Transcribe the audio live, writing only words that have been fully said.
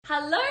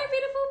Hello,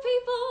 beautiful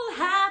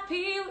people.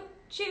 Happy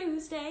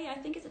Tuesday. I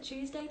think it's a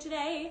Tuesday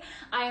today.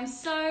 I am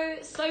so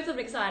flippin'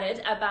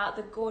 excited about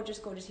the gorgeous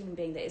human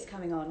being that is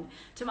coming on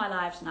to my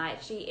live tonight.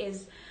 She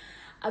is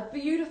a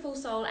beautiful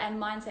soul and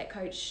mindset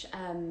coach,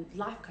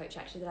 life coach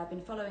actually, that I've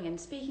been following and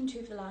speaking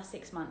to for the last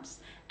 6 months.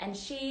 And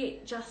she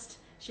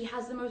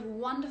has the most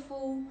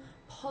wonderful,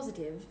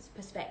 positive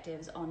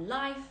perspectives on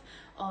life,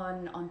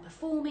 on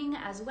performing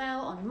as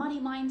well, on money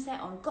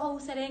mindset, on goal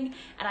setting.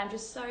 And I'm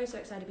just so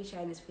excited to be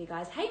sharing this with you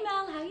guys. Hey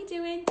Mel, how you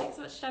doing? Thanks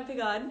so much for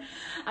jumping on.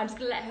 I'm just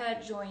gonna let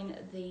her join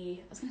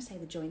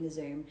join the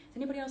Zoom. Is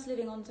anybody else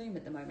living on Zoom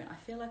at the moment? I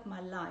feel like my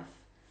life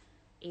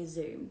is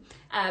Zoom.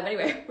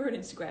 Anyway, we're on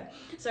Instagram.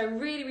 So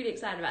really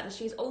excited about this.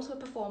 She's also a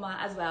performer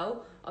as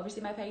well.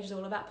 Obviously my page is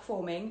all about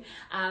performing,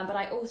 but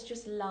I also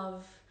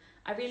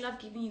I really love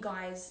giving you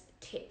guys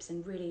tips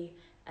and really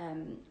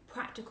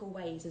practical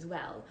ways as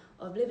well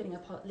of living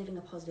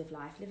a positive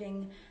life,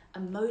 living a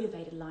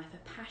motivated life,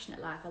 a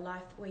passionate life, a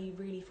life where you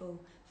really feel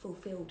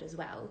fulfilled as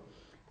well.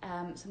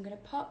 So I'm going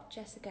to pop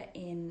Jessica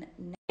in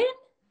now.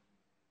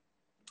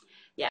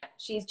 Yeah,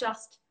 she's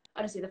just,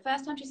 honestly, the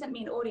first time she sent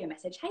me an audio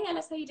message, hey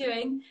Alice, how you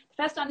doing?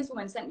 The first time this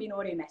woman sent me an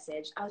audio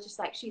message, I was just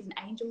like, she's an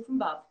angel from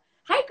above.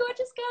 Hey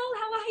gorgeous girl,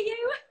 how are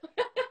you?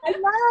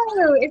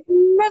 Hello, it's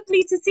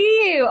lovely to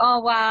see you. Oh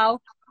wow.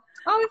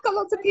 Oh, we've got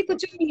lots of people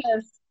joining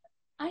us.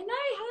 I know.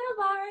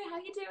 Hello, Alvaro. How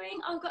are you doing?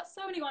 Oh, I've got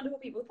so many wonderful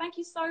people. Thank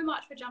you so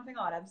much for jumping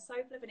on. I'm so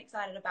flippin'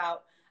 excited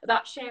about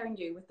sharing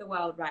you with the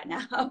world right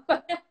now.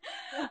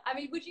 I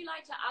mean, would you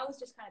like to? I was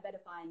just kind of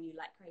edifying you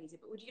like crazy,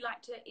 but would you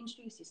like to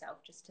introduce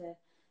yourself just to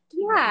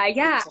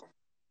Yeah.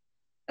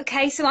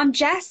 Okay, so I'm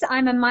Jess.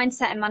 I'm a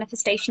mindset and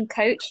manifestation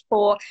coach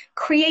for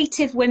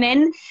creative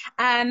women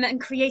and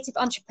creative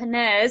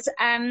entrepreneurs.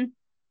 Hi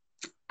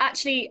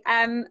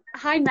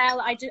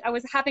Mel. I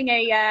was having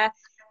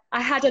I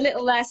had a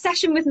little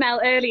session with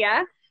Mel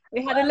earlier.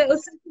 We had a little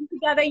session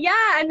together,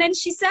 yeah. And then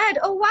she said,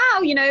 "Oh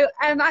wow,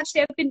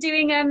 actually I've been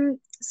doing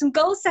some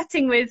goal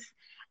setting with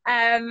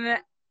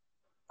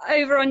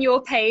over on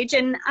your page,"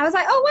 and I was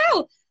like, "Oh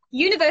wow,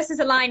 universe is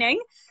aligning."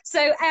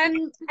 So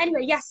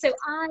anyway, yes. So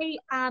I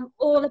am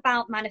all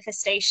about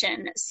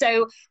manifestation.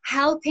 So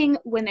helping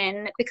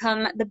women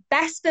become the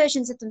best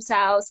versions of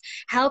themselves,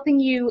 helping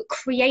you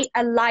create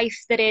a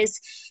life that is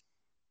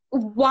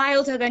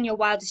wilder than your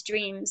wildest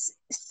dreams.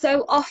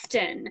 So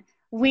often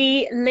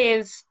we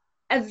live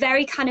a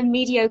very kind of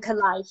mediocre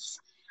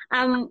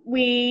life.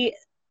 We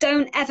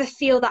don't ever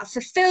feel that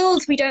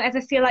fulfilled. We don't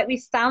ever feel like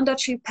we've found our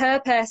true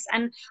purpose.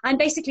 And I'm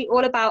basically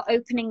all about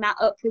opening that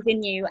up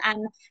within you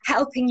and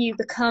helping you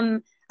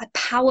become a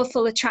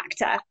powerful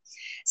attractor.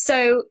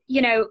 So,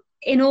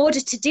 in order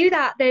to do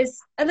that, there's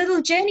a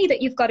little journey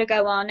that you've got to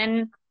go on.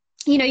 And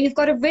you've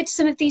got to rid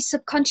some of these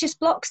subconscious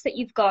blocks that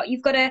you've got.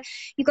 You've got to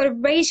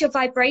raise your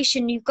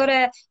vibration. You've got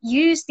to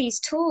use these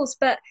tools,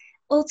 but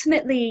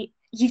ultimately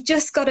you've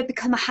just got to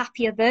become a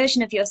happier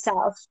version of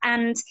yourself.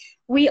 And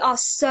we are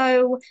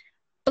so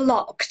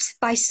blocked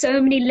by so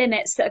many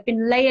limits that have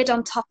been layered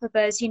on top of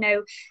us,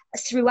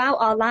 throughout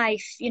our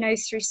life,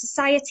 through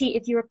society.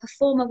 If you're a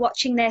performer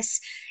watching this,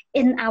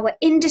 in our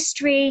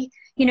industry,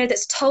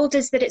 that's told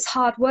us that it's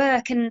hard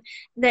work and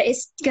that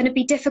it's going to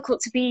be difficult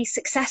to be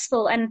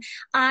successful. And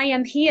I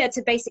am here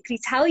to basically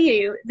tell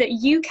you that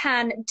you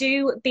can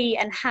do, be,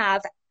 and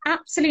have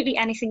absolutely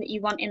anything that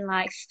you want in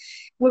life.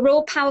 We're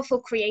all powerful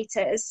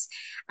creators.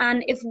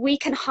 And if we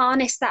can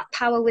harness that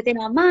power within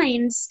our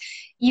minds,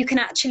 you can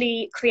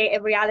actually create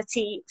a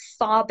reality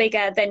far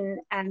bigger than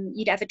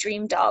you'd ever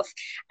dreamed of.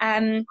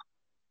 And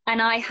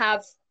I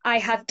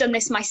have done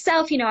this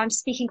myself. I'm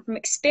speaking from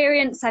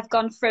experience. I've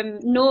gone from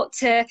naught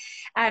to,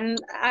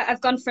 I've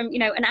gone from,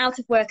 an out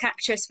of work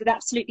actress with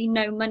absolutely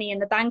no money in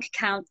the bank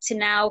account to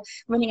now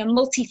running a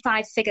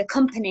multi-5-figure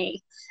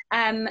company.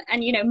 And,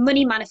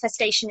 money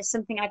manifestation is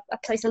something I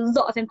place a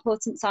lot of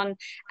importance on,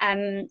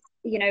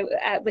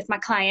 with my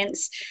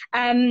clients.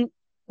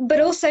 But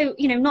also,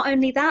 not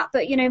only that,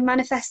 but,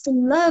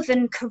 manifesting love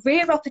and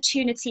career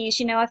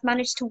opportunities. I've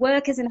managed to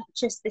work as an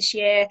actress this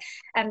year,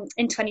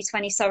 in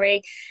 2020,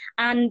 sorry.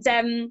 And,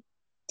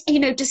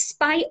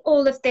 despite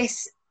all of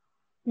this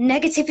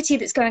negativity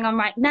that's going on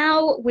right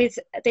now with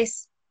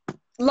this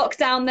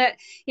lockdown that,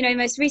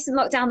 most recent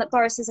lockdown that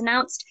Boris has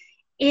announced,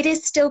 it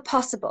is still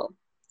possible.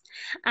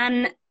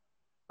 And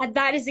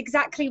that is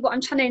exactly what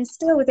I'm trying to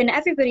instill within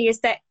everybody, is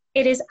that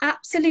it is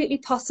absolutely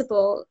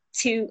possible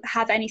to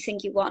have anything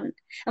you want.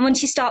 And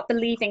once you start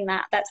believing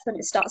that, that's when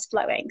it starts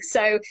flowing.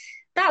 So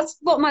that's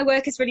what my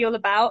work is really all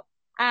about.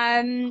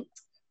 I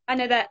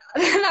know that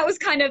that was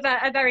kind of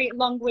a very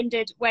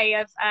long-winded way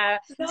of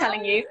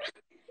telling you.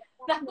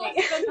 That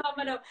was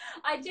phenomenal.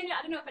 I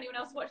don't know if anyone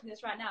else is watching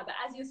this right now, but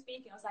as you're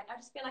speaking, I was like, I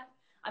just feel like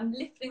I'm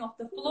lifting off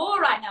the floor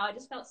right now. I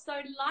just felt so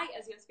light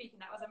as you were speaking.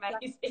 That was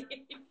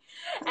amazing.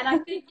 And I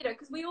think,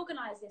 because we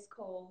organised this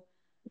call,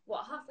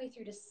 halfway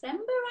through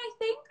December, I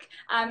think,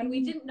 and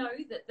we didn't know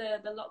that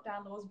the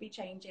lockdown laws would be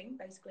changing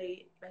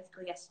basically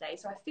yesterday.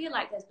 So I feel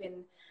like there's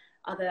been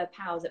other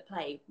powers at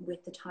play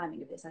with the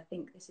timing of this. I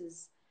think this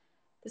is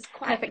That's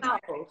quite Perfect.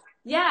 powerful.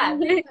 Yeah,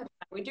 really perfect.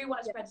 We do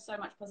want to spread so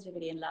much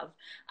positivity and love.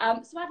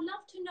 So I'd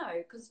love to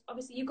know, because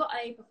obviously you've got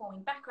a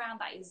performing background,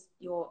 that is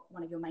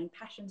one of your main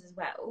passions as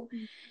well.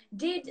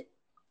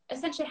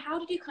 Essentially, how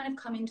did you kind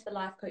of come into the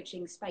life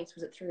coaching space?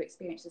 Was it through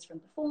experiences from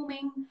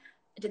performing?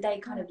 Did they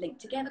kind of link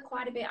together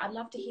quite a bit? I'd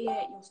love to hear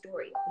your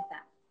story with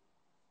that.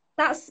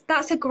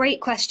 That's a great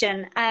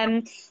question.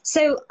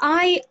 So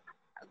I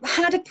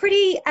had a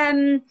pretty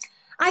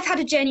I've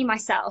had a journey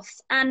myself,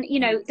 and you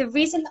know, the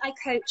reason I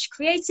coach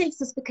creatives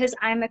is because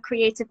I'm a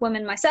creative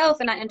woman myself,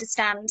 and I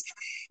understand.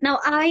 Now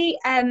I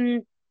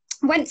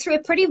went through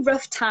a pretty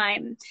rough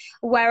time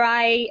where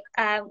and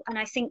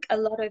I think a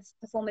lot of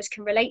performers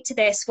can relate to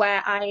this,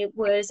 where I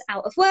was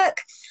out of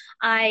work.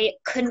 I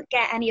couldn't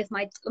get any of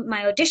my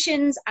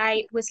auditions.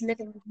 I was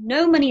living with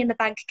no money in the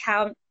bank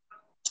account.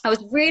 I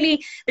was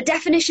really the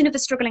definition of a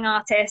struggling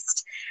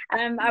artist.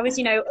 I was,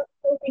 you know,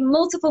 working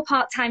multiple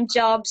part-time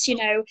jobs, you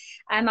know.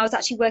 I was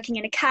actually working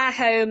in a care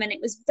home, and it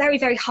was very,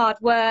 very hard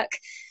work.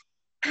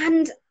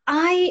 And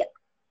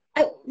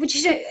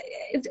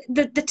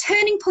the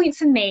turning point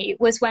for me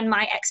was when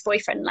my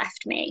ex-boyfriend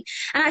left me.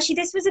 And actually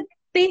this was a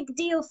big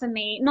deal for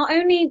me, not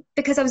only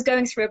because I was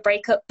going through a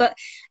breakup, but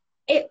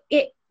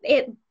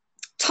it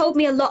told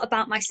me a lot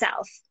about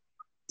myself.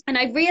 And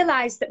I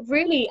realized that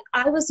really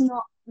I was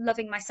not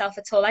loving myself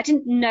at all. I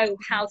didn't know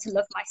how to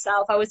love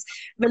myself. I was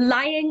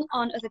relying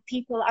on other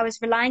people. I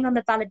was relying on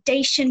the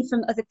validation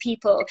from other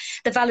people,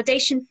 the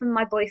validation from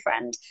my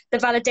boyfriend, the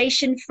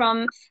validation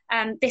from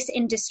this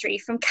industry,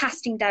 from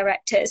casting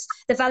directors,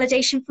 the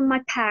validation from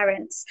my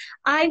parents.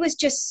 I was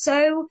just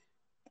so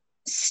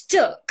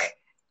stuck,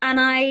 and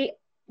I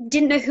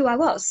didn't know who I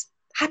was.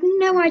 Had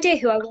no idea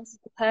who I was as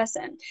a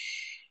person.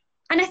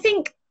 And I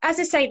think, as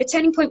I say, the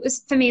turning point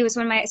for me was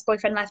when my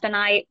ex-boyfriend left, and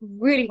I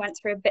really went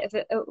through a bit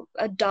of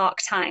a dark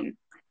time.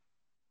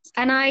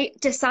 And I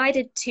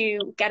decided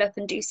to get up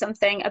and do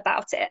something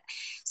about it.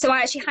 So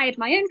I actually hired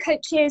my own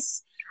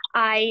coaches.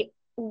 I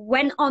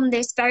went on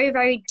this very,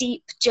 very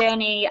deep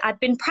journey. I'd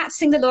been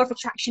practicing the law of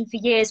attraction for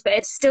years, but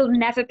it's still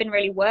never been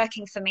really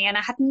working for me. And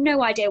I had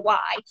no idea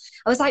why.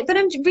 I was like, but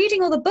I'm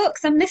reading all the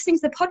books, I'm listening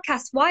to the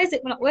podcast, why is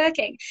it not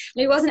working?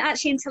 And it wasn't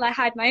actually until I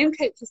hired my own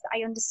coaches that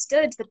I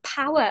understood the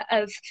power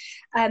of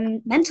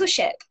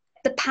mentorship,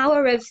 the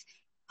power of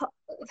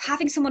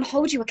having someone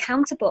hold you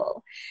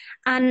accountable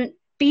and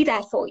be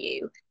there for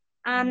you.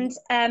 And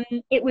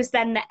it was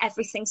then that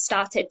everything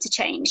started to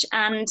change.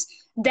 And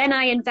then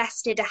I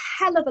invested a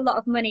hell of a lot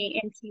of money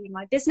into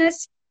my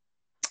business.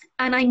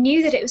 And I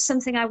knew that it was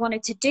something I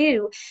wanted to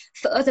do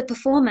for other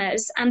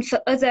performers and for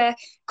other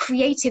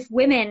creative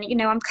women. You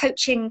know, I'm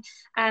coaching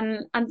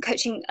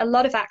a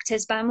lot of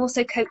actors, but I'm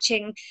also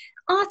coaching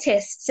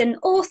artists and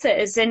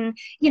authors and,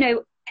 you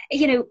know,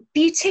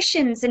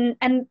 beauticians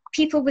and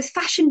people with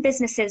fashion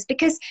businesses,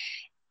 because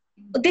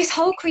this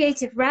whole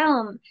creative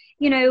realm,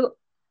 you know,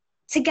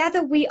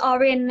 together we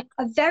are in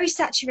a very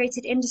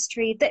saturated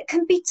industry that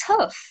can be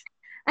tough,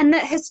 and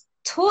that has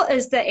taught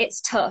us that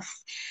it's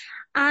tough.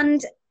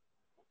 And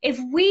if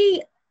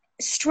we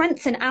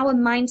strengthen our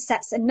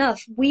mindsets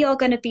enough, we are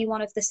going to be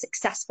one of the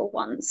successful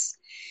ones.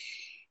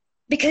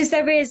 Because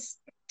there is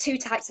two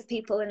types of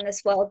people in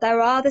this world.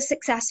 There are the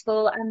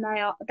successful, and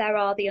there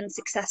are the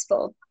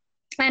unsuccessful.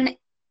 And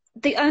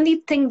the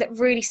only thing that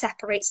really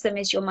separates them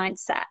is your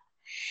mindset.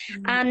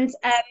 And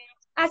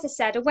as I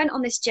said, I went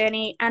on this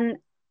journey, and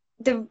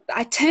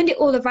I turned it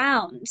all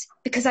around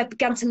because I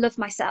began to love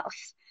myself.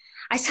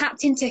 I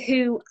tapped into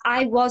who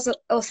I was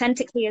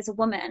authentically as a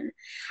woman.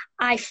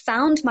 I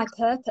found my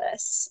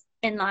purpose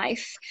in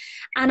life,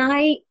 and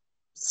I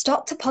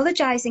stopped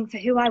apologizing for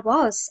who I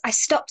was. I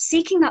stopped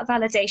seeking that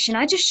validation.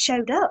 I just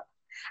showed up,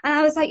 and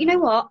I was like, you know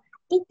what?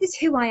 This is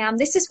who I am.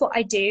 This is what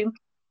I do.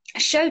 I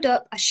showed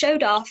up, I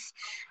showed off,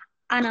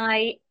 and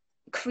I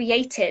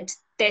created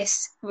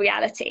this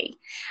reality.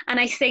 And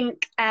I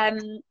think, as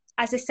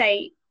I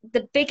say,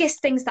 the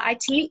biggest things that I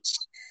teach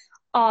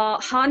are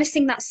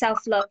harnessing that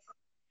self-love,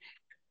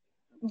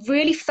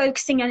 really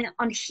focusing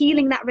on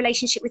healing that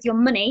relationship with your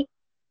money,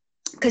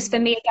 because for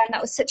me, again,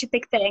 that was such a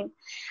big thing,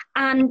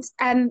 and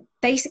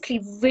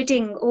basically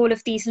ridding all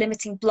of these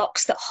limiting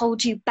blocks that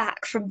hold you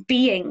back from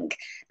being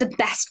the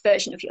best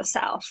version of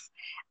yourself.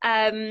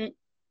 And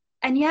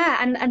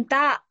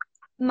that,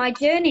 my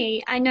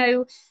journey, I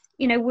know,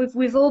 you know,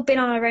 we've all been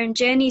on our own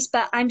journeys,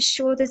 but I'm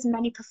sure there's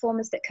many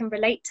performers that can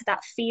relate to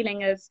that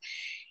feeling of,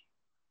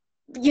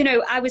 you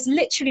know, I was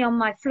literally on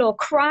my floor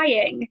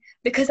crying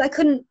because I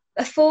couldn't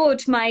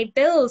afford my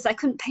bills. I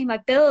couldn't pay my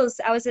bills.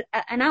 I was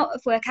an out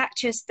of work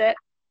actress that,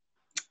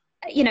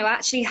 you know,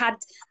 actually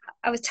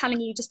I was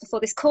telling you just before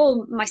this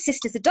call, my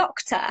sister's a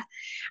doctor.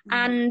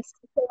 And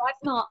so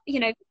I've not, you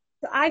know,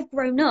 I've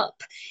grown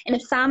up in a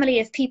family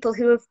of people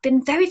who have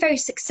been very, very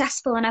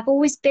successful. And I've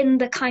always been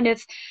the kind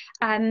of,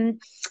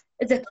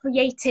 the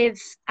creative,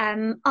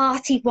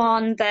 arty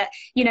one that,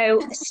 you know,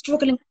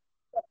 struggling.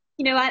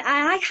 You know,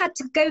 I had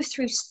to go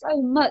through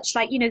so much,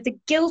 like, you know, the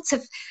guilt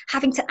of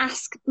having to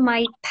ask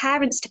my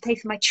parents to pay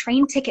for my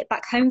train ticket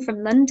back home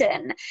from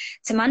London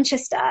to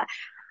Manchester.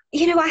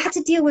 you know, I had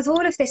to deal with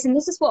all of this, and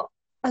this is what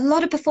a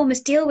lot of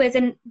performers deal with.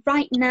 And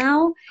right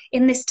now,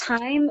 in this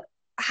time,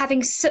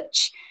 having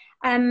such,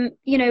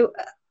 you know,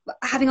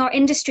 having our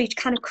industry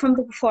kind of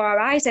crumble before our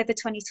eyes over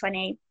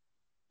 2020,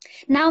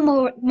 now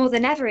more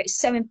than ever, it's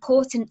so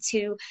important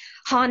to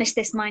harness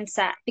this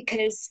mindset,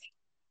 because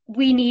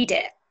we need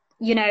it.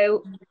 You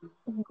know,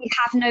 we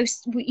have no,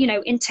 you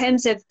know, in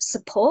terms of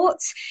support,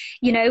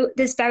 you know,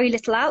 there's very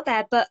little out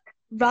there. But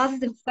rather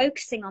than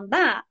focusing on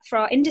that for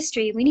our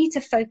industry, we need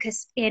to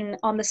focus in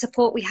on the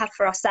support we have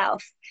for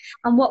ourselves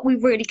and what we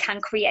really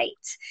can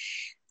create.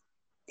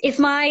 If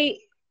my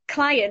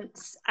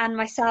clients and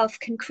myself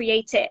can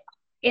create it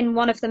in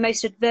one of the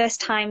most adverse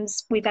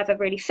times we've ever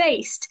really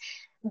faced,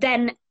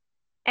 then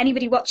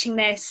anybody watching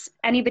this,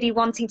 anybody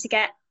wanting to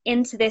get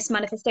into this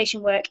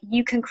manifestation work,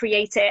 you can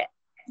create it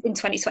in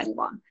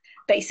 2021,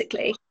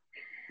 basically.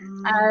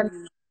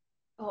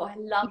 Oh, I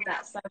love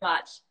that so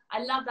much.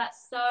 I love that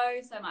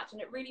so much.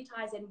 And it really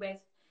ties in with,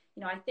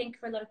 you know, I think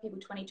for a lot of people,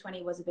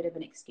 2020 was a bit of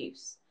an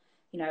excuse.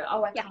 You know,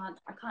 oh, I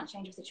can't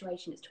change the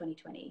situation, it's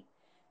 2020.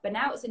 But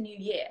now it's a new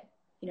year.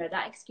 You know,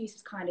 that excuse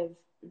has kind of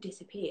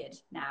disappeared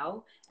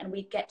now, and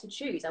we get to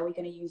choose. Are we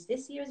going to use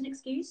this year as an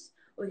excuse,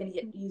 or are we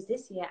going to use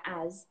this year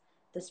as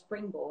the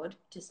springboard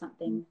to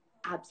something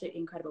absolutely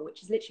incredible,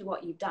 which is literally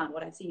what you've done,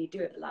 what I've seen you do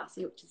over the last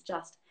year, which is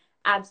just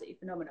absolutely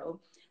phenomenal.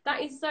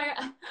 That is so,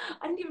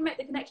 I didn't even make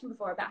the connection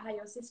before about how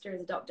your sister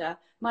is a doctor.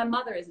 My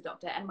mother is a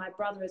doctor, and my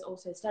brother is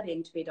also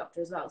studying to be a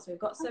doctor as well. So we've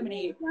got so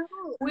many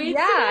weird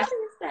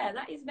similarities there.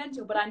 That is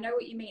mental. But I know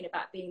what you mean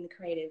about being the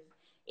creative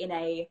in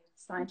a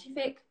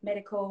scientific,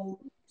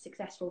 medical,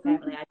 successful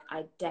family.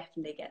 I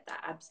definitely get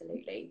that.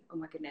 Absolutely. Oh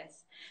my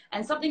goodness.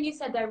 And something you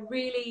said there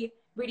really,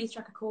 really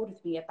struck a chord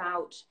with me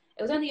about,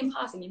 it was only in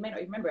passing, you may not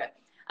even remember it,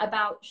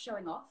 about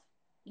showing off.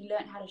 You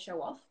learned how to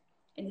show off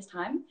in this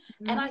time.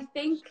 And I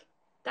think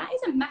that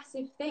is a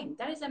massive thing.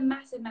 That is a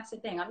massive,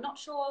 massive thing. I'm not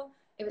sure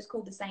if it's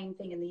called the same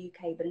thing in the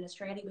UK, but in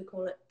Australia we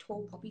call it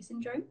tall poppy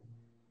syndrome.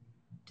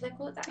 Do they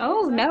call it that?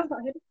 Oh, no.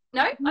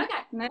 No? Okay.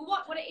 No.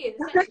 Well, what it is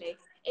essentially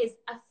is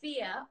a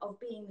fear of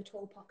being the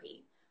tall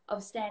poppy,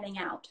 of standing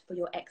out for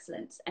your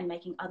excellence and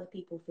making other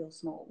people feel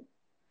small.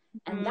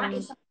 And that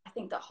is something I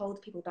think that holds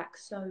people back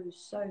so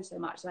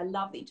much. So I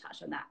love that you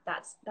touched on that.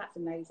 That's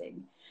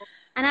amazing.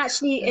 And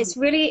actually, it's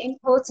really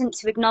important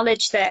to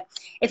acknowledge that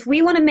if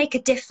we want to make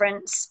a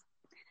difference,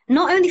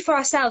 not only for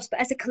ourselves, but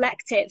as a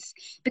collective,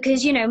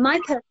 because, you know, my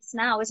purpose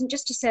now isn't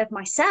just to serve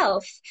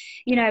myself.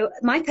 You know,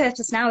 my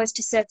purpose now is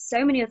to serve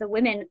so many other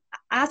women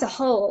as a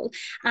whole.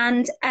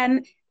 And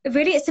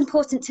really, it's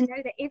important to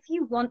know that if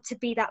you want to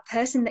be that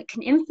person that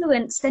can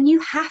influence, then you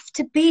have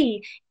to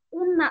be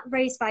in that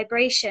raised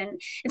vibration.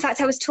 In fact,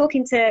 I was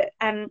talking to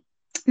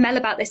Mel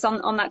about this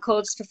on that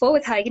call just before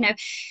with her. You know,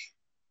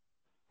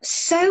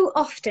 so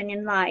often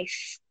in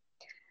life,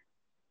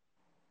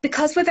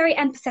 because we're very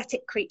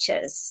empathetic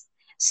creatures,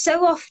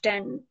 so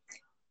often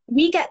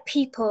we get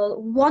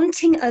people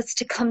wanting us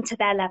to come to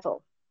their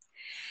level.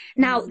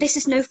 Now, this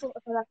is no fault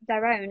of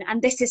their own,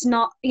 and this is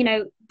not, you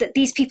know, that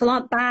these people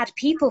aren't bad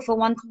people for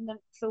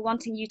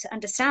wanting you to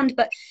understand,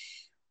 but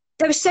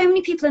there are so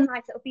many people in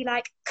life that will be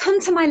like, come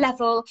to my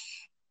level,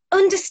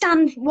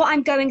 understand what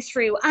I'm going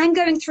through. I'm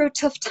going through a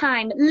tough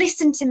time.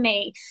 Listen to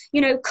me, you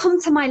know, come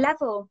to my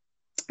level.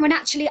 When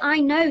actually I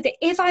know that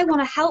if I want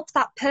to help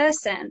that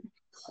person,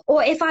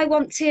 or if I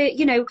want to,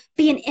 you know,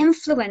 be an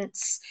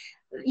influence,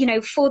 you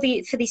know, for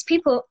these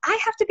people, I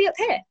have to be up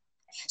here.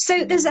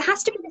 So there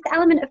has to be this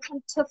element of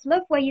kind of tough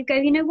love where you go,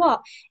 you know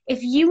what,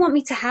 if you want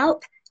me to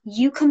help,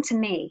 you come to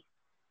me.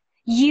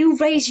 You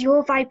raise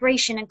your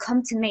vibration and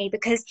come to me,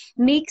 because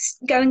me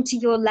going to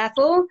your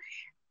level,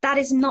 that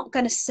is not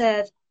going to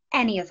serve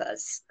any of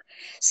us.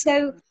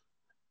 So,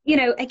 you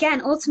know,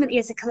 again, ultimately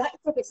as a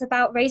collective, it's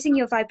about raising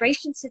your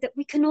vibration so that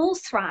we can all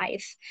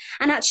thrive.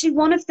 And actually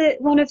one of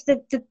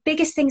the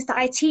biggest things that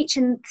I teach,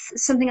 and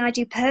something I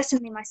do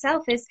personally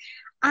myself, is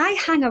I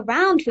hang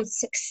around with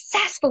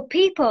successful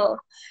people,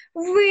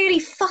 really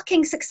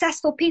fucking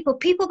successful people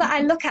that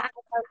I look at and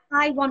go,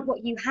 I want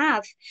what you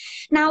have.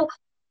 Now,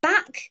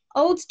 back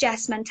old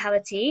Jess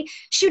mentality,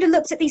 she would have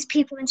looked at these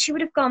people and she would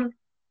have gone,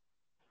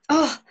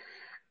 oh,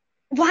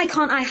 why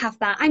can't I have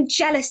that? I'm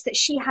jealous that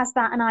she has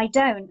that and I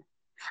don't.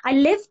 I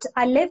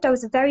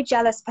was a very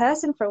jealous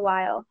person for a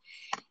while.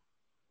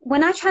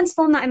 When I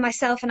transformed that in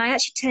myself and I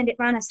actually turned it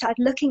around and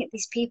started looking at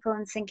these people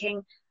and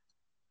thinking,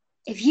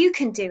 if you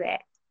can do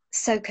it,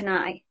 so can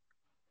I.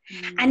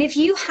 And if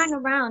you hang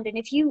around and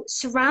if you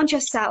surround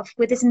yourself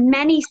with as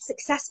many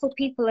successful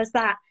people as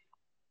that,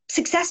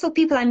 successful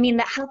people, I mean,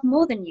 that have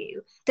more than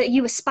you, that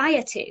you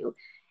aspire to,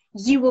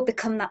 you will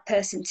become that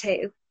person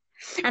too.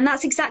 And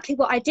that's exactly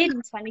what I did in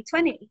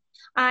 2020.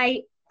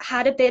 I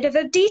had a bit of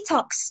a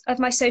detox of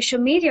my social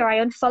media. I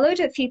unfollowed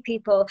a few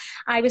people.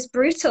 I was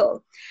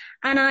brutal.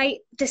 And I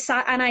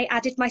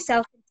added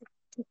myself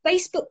into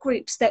Facebook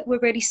groups that were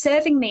really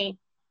serving me.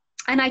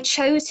 And I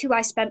chose who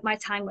I spent my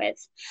time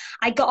with.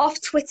 I got off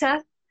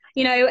Twitter,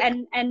 you know,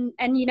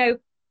 and you know,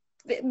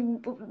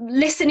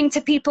 listening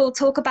to people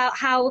talk about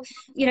how,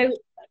 you know,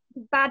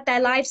 bad their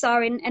lives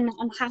are and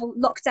how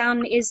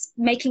lockdown is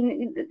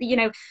making,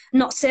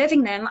 not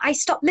serving them, I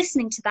stopped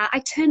listening to that. I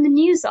turned the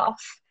news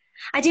off.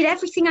 I did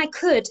everything I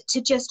could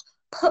to just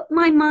put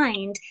my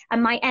mind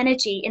and my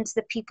energy into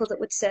the people that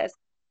would serve.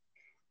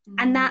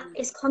 And that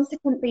is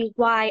consequently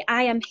why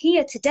I am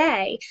here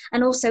today,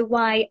 and also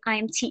why I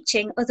am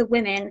teaching other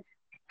women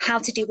how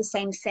to do the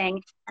same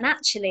thing. And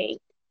actually,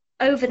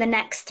 over the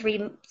next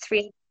three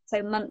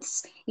so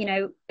months,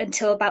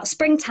 until about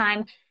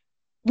springtime,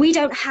 we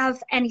don't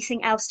have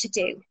anything else to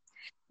do.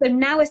 So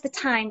now is the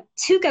time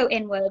to go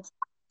inward,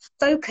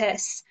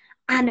 focus,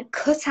 and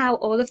cut out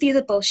all of the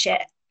other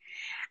bullshit.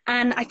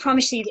 And I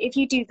promise you that if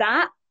you do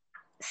that,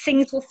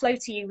 things will flow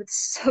to you with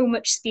so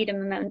much speed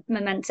and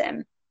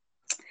momentum.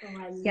 Oh,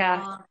 I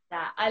love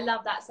that. I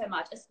love that so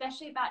much,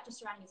 especially about just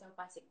surrounding yourself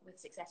with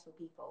successful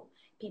people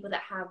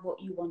that have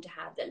what you want to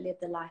have, that live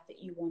the life that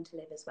you want to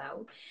live as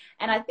well.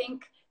 And I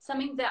think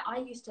something that I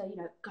used to,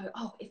 go,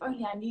 oh, if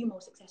only I knew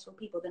more successful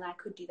people, then I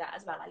could do that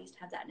as well. I used to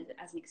have that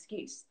as an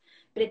excuse.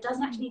 But it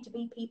doesn't actually need to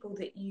be people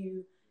that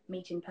you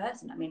meet in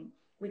person. I mean,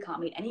 we can't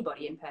meet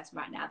anybody in person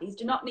right now. These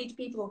do not need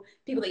people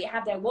that you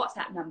have their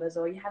WhatsApp numbers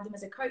or you have them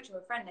as a coach or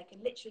a friend. They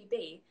can literally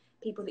be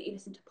people that you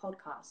listen to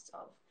podcasts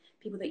of,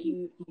 people that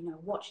you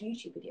watch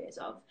YouTube videos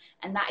of.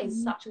 And that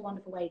is such a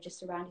wonderful way to just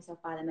surround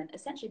yourself by them and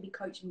essentially be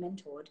coached and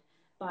mentored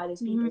by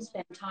those people.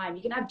 Spend time.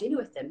 You can have dinner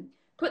with them,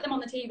 put them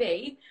on the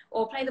TV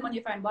or play them on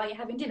your phone while you're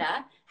having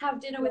dinner. Have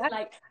dinner with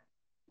like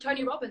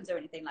Tony Robbins or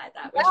anything like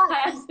that, which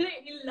I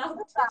absolutely love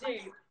to do.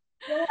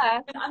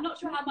 And I'm not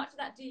sure how much of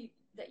that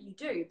you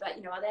do, but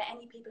are there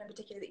any people in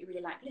particular that you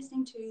really like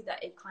listening to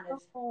that it kind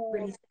of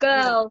really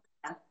so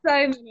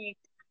many.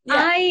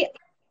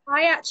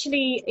 I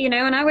actually,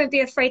 and I won't be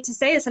afraid to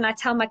say this, and I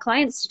tell my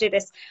clients to do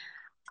this,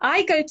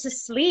 I go to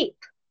sleep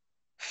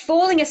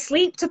falling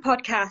asleep to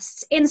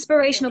podcasts,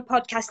 inspirational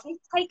podcasts. They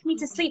take me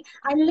to sleep.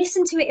 I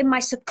listen to it in my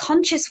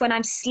subconscious when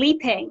I'm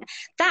sleeping.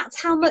 That's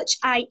how much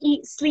I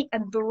eat, sleep,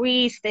 and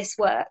breathe this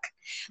work,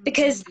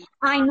 because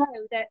I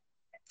know that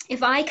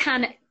if I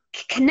can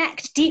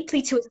connect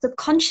deeply to a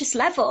subconscious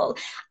level,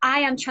 I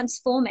am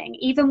transforming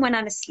even when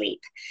I'm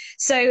asleep.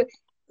 So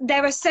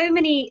there are so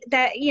many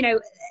that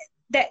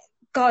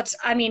God,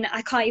 I mean,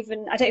 I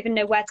don't even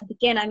know where to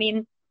begin. I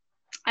mean,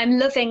 I'm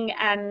loving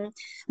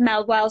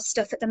Mel Wells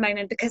stuff at the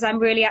moment, because I'm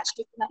really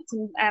actually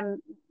connecting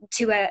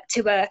to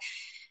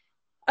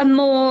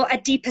a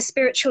deeper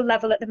spiritual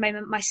level at the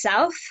moment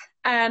myself.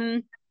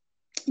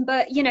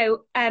 But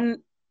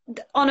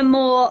on a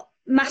more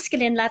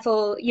masculine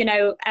level,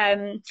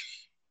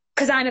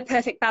 because I'm a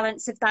perfect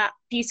balance of that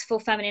beautiful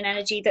feminine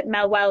energy that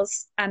Mel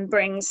Wells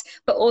brings,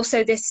 but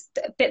also this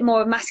bit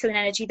more masculine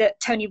energy that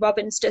Tony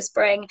Robbins does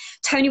bring.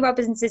 Tony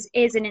Robbins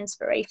is an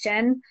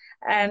inspiration,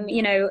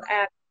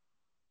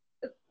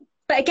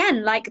 but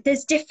again, like,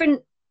 there's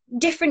different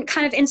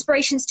kind of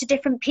inspirations to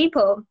different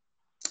people,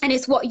 and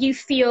it's what you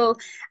feel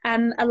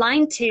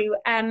aligned to.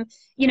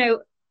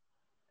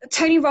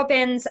 Tony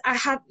Robbins, I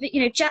have,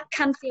 Jack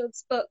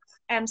Canfield's book,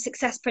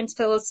 Success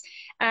Principles,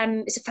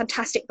 is a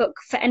fantastic book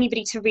for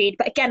anybody to read,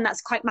 but again,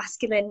 that's quite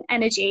masculine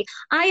energy.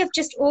 I have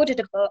just ordered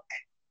a book.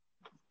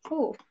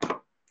 Oh,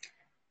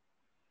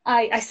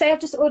 I say I've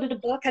just ordered a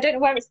book. I don't know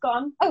where it's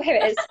gone. Oh, here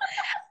it is.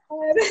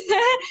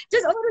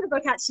 Just ordered a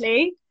book,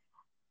 actually.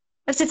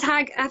 I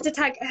have to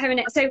tag her in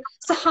it. So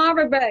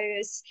Sahara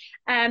Rose,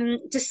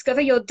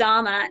 Discover Your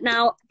Dharma.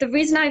 Now, the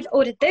reason I've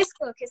ordered this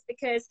book is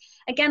because,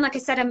 again, like I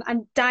said,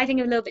 I'm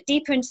diving a little bit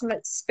deeper into the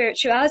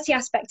spirituality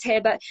aspect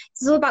here, but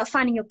it's all about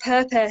finding your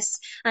purpose.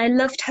 And I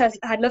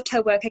loved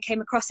her work. I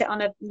came across it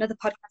on another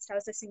podcast I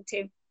was listening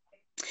to.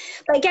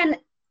 But again,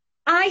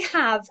 I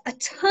have a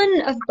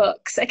ton of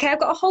books. Okay, I've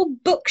got a whole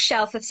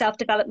bookshelf of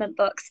self-development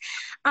books.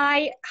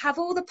 I have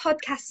all the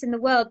podcasts in the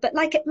world, but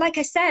like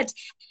I said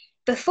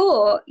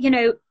before,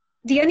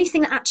 the only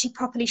thing that actually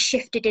properly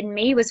shifted in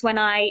me was when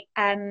I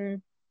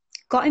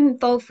got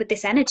involved with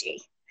this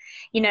energy,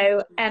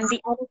 the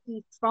energy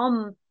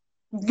from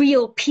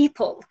real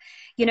people,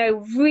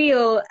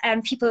 real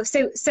people.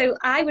 So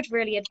I would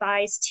really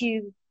advise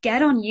to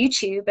get on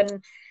YouTube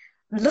and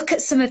look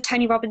at some of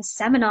Tony Robbins'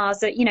 seminars.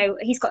 That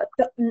he's got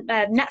a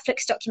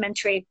Netflix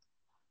documentary.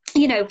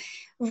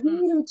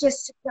 Really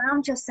just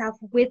surround yourself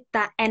with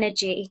that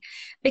energy,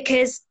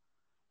 because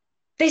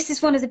this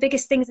is one of the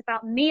biggest things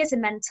about me as a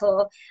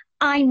mentor.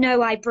 I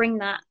know I bring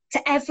that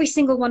to every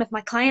single one of my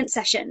client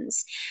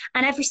sessions,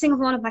 and every single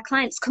one of my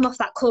clients come off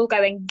that call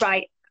going,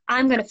 right,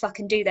 I'm going to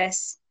fucking do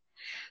this.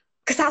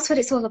 Because that's what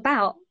it's all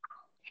about.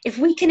 If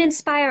we can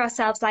inspire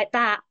ourselves like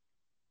that,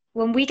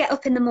 when we get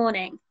up in the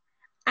morning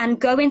and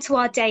go into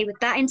our day with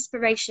that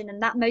inspiration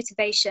and that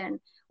motivation,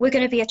 we're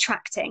going to be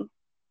attracting.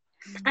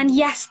 And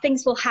yes,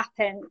 things will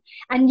happen.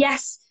 And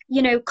yes,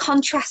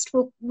 contrast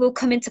will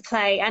come into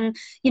play, and,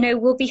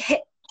 we'll be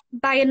hit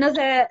by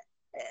another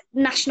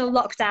national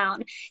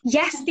lockdown.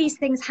 Yes, these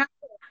things happen.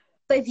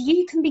 But if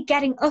you can be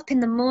getting up in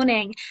the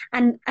morning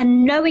and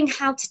knowing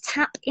how to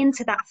tap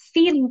into that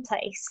feeling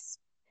place,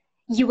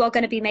 you are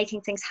going to be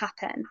making things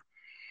happen.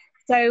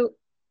 So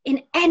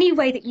in any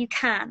way that you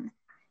can,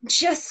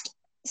 just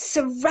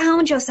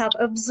surround yourself,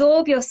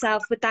 absorb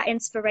yourself with that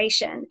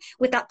inspiration,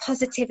 with that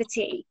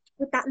positivity,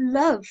 with that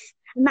love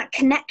and that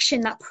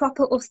connection, that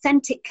proper,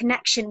 authentic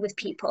connection with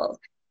people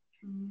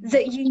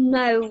that you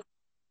know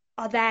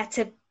are there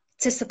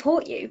to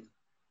support you.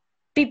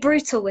 Be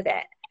brutal with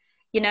it,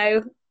 you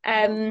know.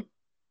 And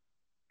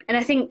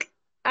I think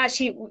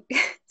actually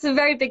it's a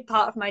very big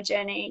part of my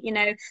journey, you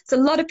know. It's a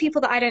lot of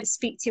people that I don't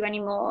speak to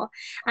anymore.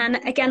 And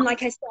again,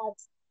 like I said,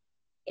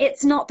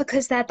 it's not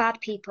because they're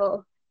bad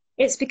people.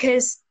 It's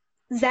because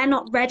they're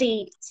not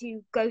ready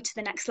to go to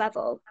the next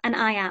level, and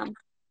I am.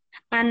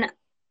 And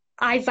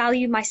I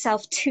value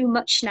myself too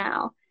much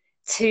now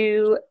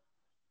to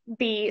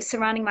be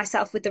surrounding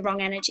myself with the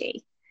wrong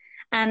energy.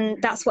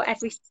 And that's what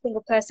every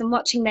single person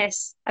watching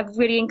this, I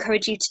really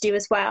encourage you to do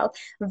as well.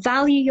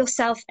 Value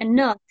yourself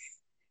enough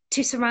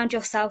to surround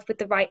yourself with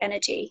the right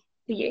energy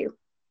for you.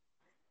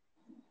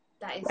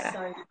 That is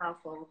so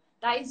powerful.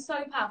 That is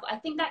so powerful. I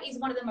think that is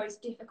one of the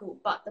most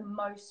difficult but the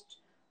most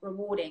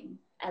rewarding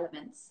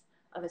elements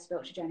of a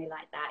spiritual journey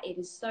like that. It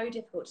is so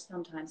difficult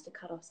sometimes to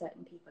cut off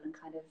certain people and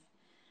kind of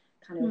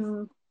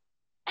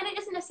and it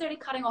isn't necessarily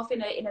cutting off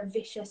in a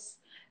vicious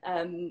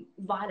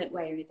violent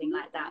way or anything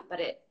like that, but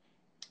it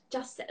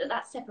just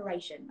that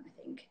separation, I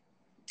think.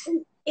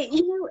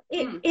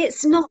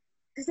 It's not,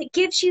 because it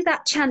gives you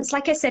that chance.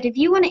 Like I said, if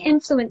you want to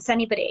influence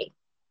anybody,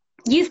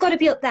 you've got to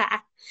be up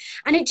there,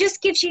 and it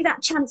just gives you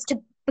that chance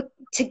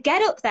to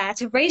get up there,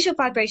 to raise your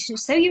vibration,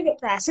 so you're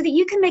up there, so that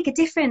you can make a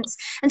difference.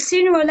 And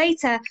sooner or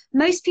later,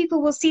 most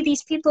people will see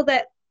these people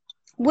that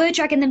were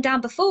dragging them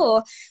down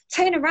before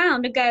turn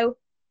around and go,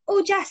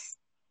 "Oh, Jess,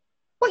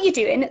 what are you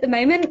doing at the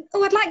moment?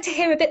 Oh, I'd like to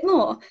hear a bit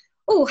more.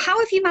 Oh, how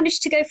have you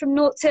managed to go from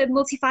naught to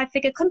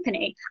multi-5-figure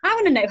company? I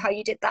want to know how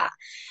you did that."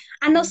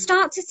 And they'll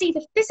start to see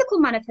the physical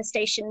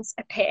manifestations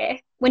appear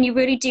when you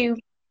really do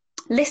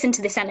listen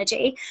to this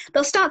energy.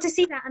 They'll start to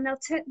see that, and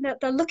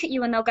they'll look at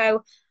you and they'll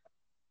go,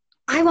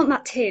 "I want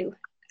that too."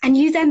 And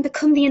you then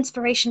become the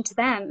inspiration to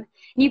them,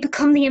 and you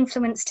become the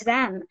influence to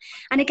them.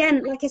 And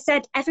again, like I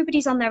said,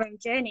 everybody's on their own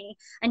journey,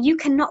 and you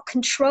cannot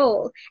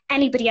control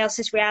anybody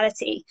else's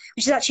reality,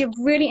 which is actually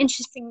a really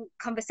interesting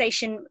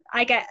conversation.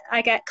 I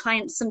get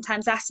clients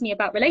sometimes ask me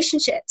about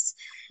relationships.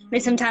 They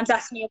sometimes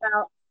ask me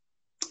about,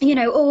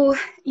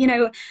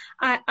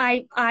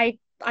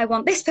 I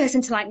want this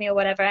person to like me or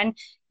whatever. And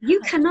you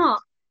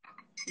cannot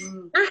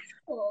ask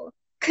or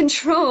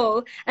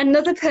control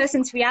another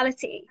person's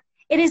reality.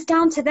 It is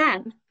down to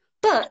them,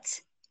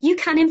 but you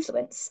can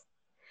influence.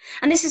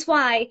 And this is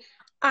why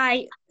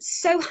I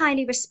so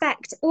highly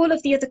respect all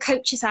of the other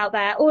coaches out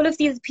there, all of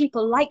the other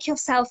people like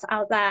yourself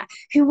out there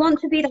who want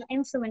to be that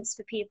influence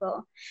for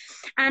people.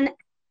 And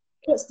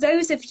it's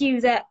those of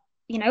you that,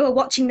 are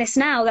watching this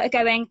now that are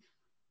going,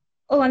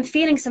 "Oh, I'm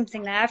feeling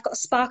something there. I've got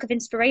a spark of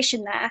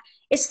inspiration there."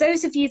 It's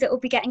those of you that will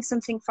be getting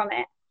something from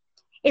it.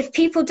 If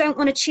people don't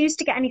want to choose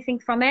to get anything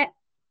from it,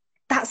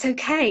 that's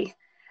okay.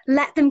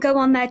 Let them go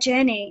on their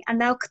journey, and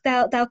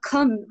they'll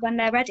come when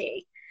they're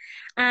ready.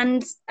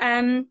 And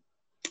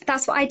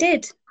that's what I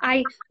did.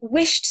 I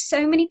wished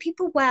so many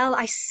people well.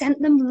 I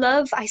sent them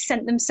love. I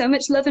sent them so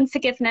much love and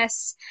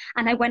forgiveness,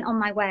 and I went on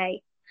my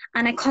way.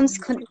 And I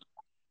consequently,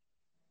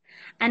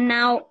 and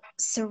now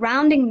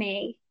surrounding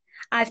me,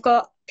 I've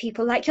got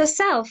people like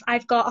yourself.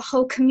 I've got a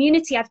whole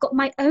community. I've got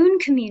my own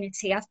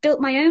community. I've built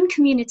my own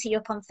community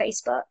up on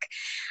Facebook.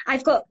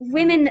 I've got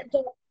women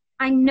that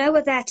I know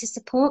are there to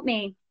support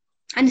me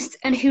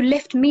and who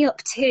lift me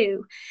up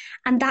too.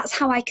 And that's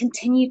how I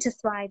continue to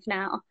thrive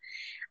now.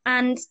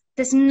 And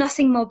there's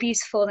nothing more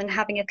beautiful than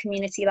having a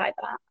community like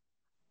that.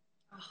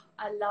 Oh,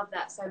 I love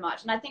that so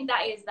much. And I think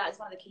that is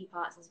one of the key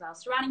parts as well.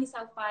 Surrounding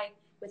yourself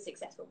with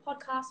successful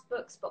podcasts,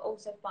 books, but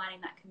also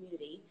finding that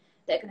community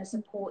that are going to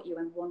support you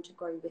and want to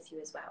grow with you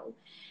as well.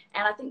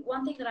 And I think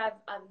one thing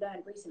that I've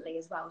learned recently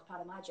as well as part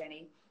of my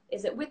journey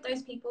is that with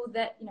those people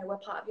that, were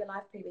part of your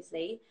life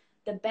previously,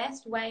 the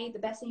best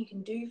thing you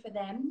can do for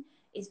them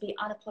is be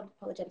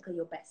unapologetically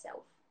your best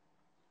self.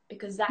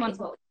 Because that is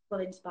what will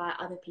inspire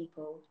other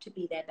people to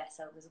be their best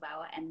self as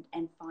well,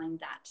 and find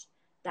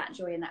that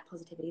joy and that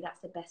positivity.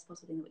 That's the best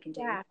possible thing that we can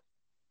do. Yeah.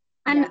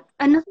 And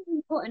another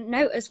important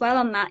note as well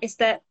on that is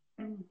that,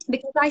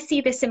 because I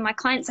see this in my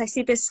clients, I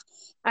see this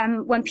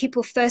when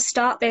people first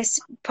start this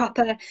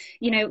proper,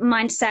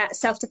 mindset,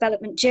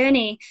 self-development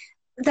journey,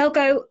 they'll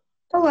go,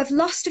 "Oh, I've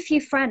lost a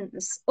few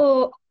friends,"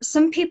 or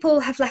 "Some people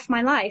have left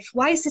my life.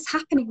 Why is this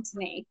happening to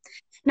me?"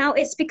 Now,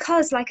 it's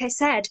because, like I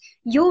said,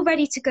 you're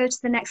ready to go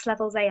to the next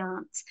level, they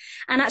aren't.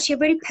 And actually, a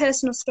really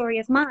personal story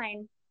of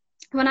mine,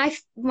 when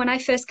I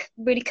first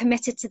really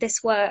committed to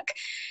this work,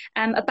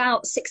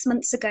 about 6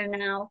 months ago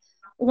now,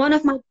 one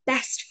of my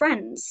best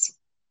friends,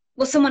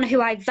 someone who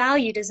I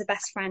valued as a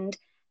best friend,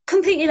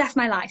 completely left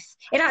my life.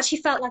 It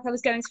actually felt like I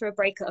was going through a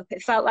breakup.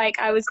 It felt like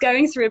I was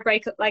going through a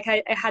breakup like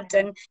I had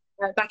done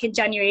back in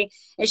January.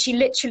 And she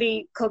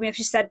literally called me up.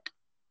 She said,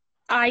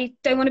 "I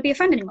don't want to be a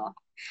friend anymore."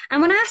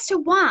 And when I asked her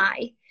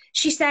why,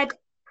 she said,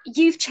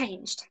 "You've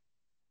changed."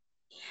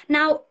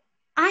 Now,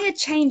 I had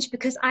changed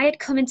because I had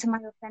come into my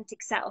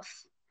authentic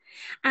self.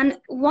 And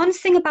one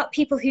thing about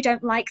people who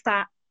don't like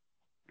that,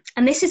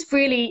 and this is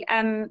really,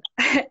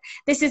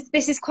 this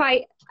is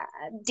quite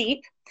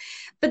deep,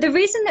 but the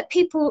reason that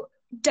people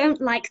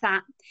don't like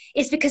that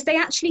is because they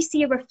actually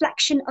see a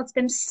reflection of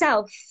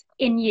themselves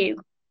in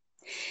you.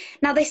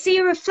 Now, they see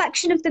a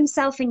reflection of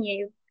themselves in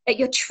you at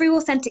your true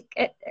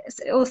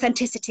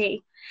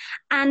authenticity,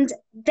 and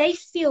they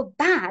feel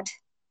bad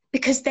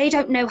because they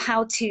don't know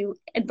how to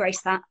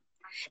embrace that.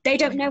 They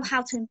don't know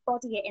how to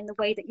embody it in the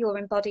way that you're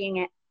embodying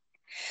it.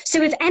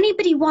 So if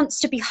anybody wants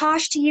to be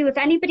harsh to you, if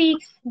anybody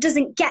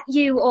doesn't get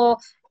you or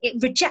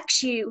it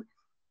rejects you,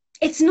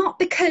 it's not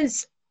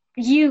because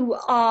you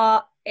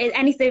are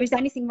there is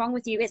anything wrong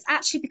with you. It's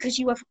actually because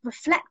you are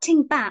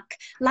reflecting back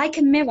like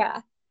a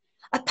mirror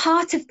a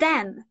part of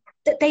them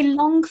that they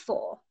long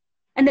for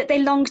and that they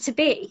long to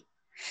be.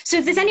 So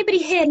if there's anybody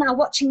here now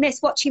watching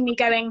me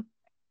going,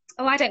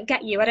 oh, I don't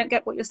get you, I don't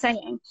get what you're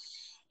saying,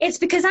 it's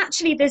because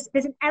actually there's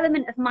an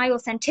element of my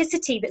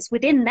authenticity that's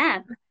within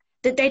them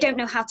that they don't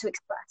know how to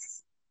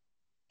express.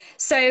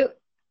 So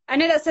I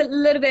know that's a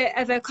little bit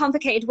of a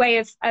complicated way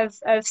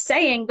of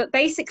saying, but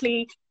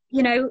basically,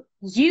 you know,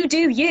 you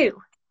do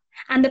you.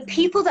 And the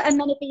people that are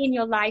meant to be in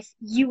your life,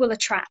 you will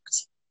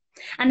attract.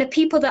 And the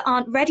people that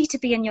aren't ready to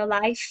be in your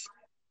life,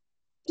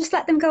 just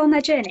let them go on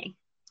their journey.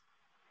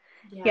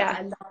 Yeah,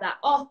 I love that.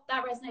 Oh,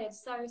 that resonated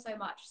so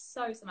much,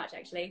 so much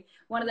actually.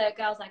 One of the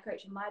girls I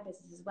coach in my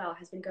business as well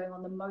has been going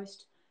on the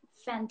most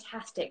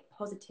fantastic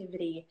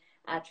positivity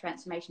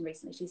transformation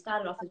recently. She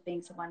started off as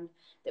being someone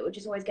that would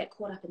just always get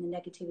caught up in the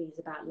negativities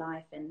about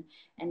life and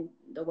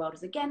the world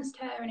is against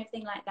her and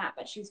everything like that,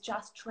 but she's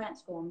just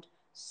transformed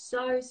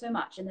so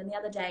much. And then the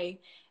other day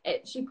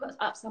she put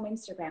up some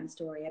Instagram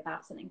story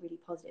about something really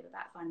positive,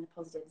 about finding the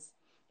positives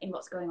in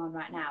what's going on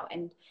right now,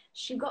 and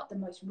she got the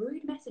most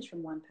rude message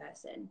from one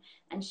person,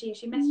 and she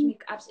messaged me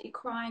absolutely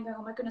crying, going,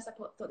 oh my goodness, I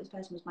thought this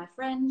person was my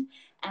friend.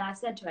 And I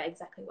said to her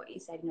exactly what you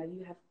said, you know,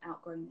 you have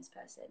outgrown this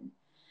person,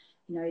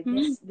 you know,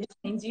 this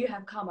means you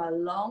have come a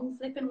long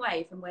flipping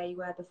way from where you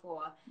were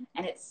before,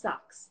 and it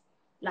sucks.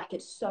 Like,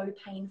 it's so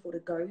painful to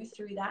go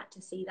through that,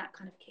 to see that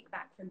kind of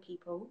kickback from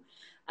people,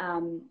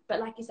 but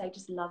like you say,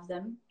 just love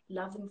them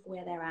for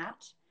where they're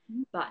at,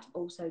 but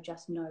also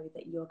just know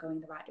that you're going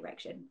the right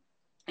direction.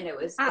 And it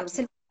was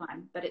absolutely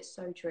fine, but it's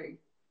so true.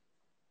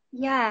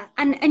 Yeah,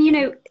 and you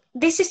know,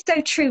 this is so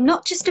true,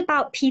 not just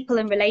about people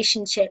and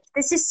relationships.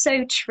 This is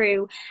so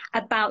true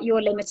about your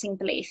limiting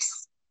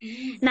beliefs.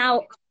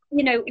 Now,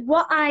 you know,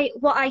 what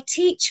I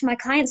teach my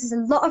clients is a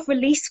lot of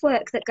release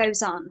work that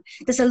goes on.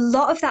 There's a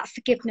lot of that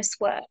forgiveness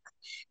work,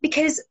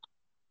 because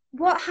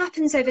what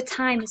happens over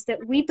time is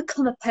that we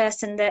become a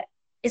person that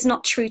is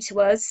not true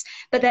to us,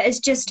 but that is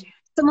just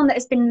someone that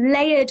has been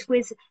layered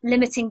with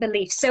limiting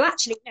beliefs. So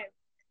actually, no,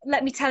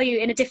 let me tell you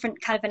in a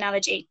different kind of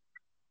analogy.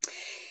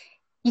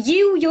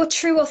 Your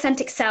true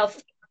authentic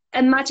self,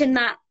 imagine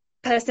that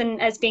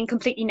person as being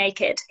completely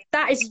naked.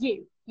 That is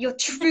you, your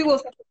true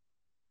authentic.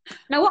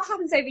 Now what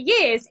happens over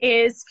years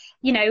is,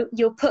 you know,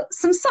 you'll put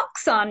some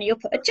socks on, you'll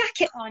put a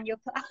jacket on, you'll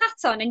put a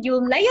hat on, and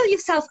you'll layer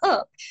yourself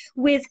up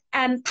with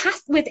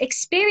with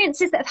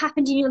experiences that have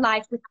happened in your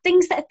life, with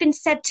things that have been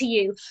said to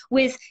you,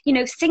 with, you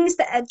know, things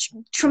that are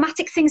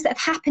traumatic things that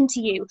have happened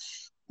to you.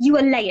 You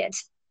are layered.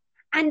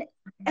 And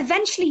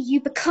eventually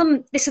you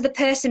become this other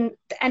person,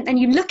 and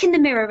you look in the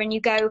mirror and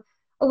you go,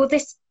 oh, well,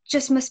 this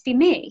just must be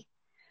me.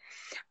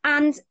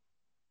 And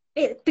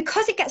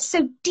because it gets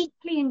so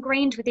deeply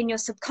ingrained within your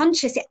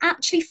subconscious, it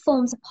actually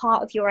forms a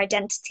part of your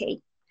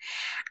identity.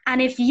 And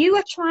if you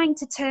are trying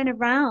to turn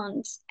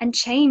around and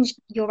change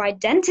your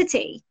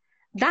identity,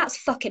 that's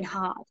fucking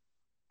hard.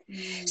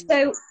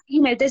 So,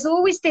 you know, there's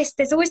always this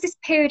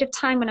period of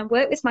time when I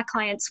work with my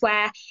clients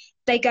where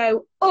they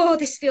go, oh,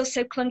 this feels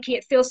so clunky,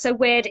 it feels so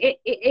weird,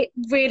 it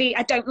really,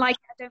 I don't like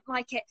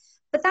it.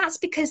 But that's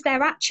because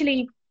they're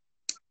actually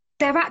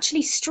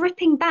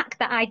stripping back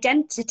that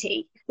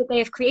identity that they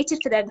have created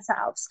for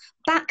themselves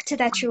back to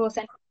their true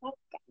authentic self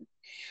again.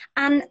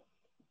 And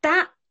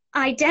that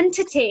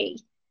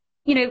identity,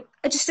 you know,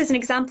 just as an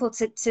example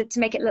to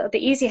make it a little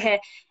bit easier here,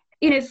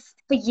 you know,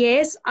 for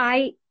years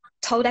I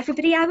told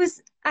everybody I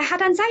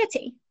had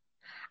anxiety.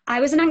 I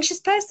was an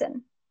anxious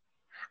person.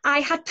 I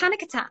had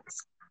panic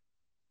attacks.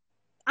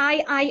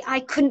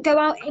 I couldn't go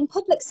out in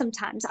public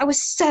sometimes. I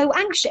was so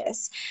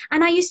anxious.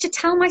 And I used to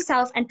tell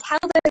myself and tell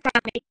those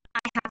around me, I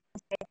have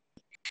anxiety.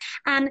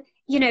 And,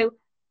 you know,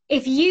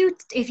 if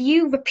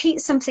you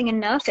repeat something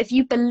enough, if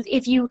you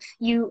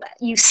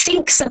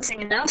think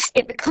something enough,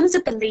 it becomes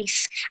a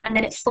belief, and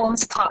then it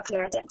forms a part of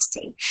your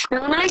identity.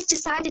 Now, when I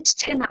decided to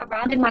turn that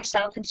around in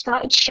myself and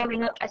started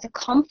showing up as a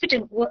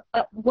confident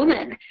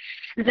woman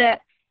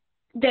that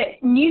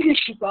knew who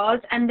she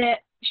was and that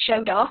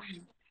showed off,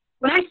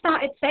 when I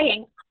started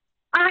saying,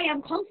 I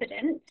am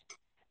confident,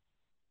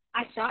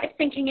 I started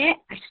thinking it,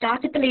 I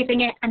started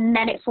believing it, and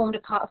then it formed a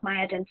part of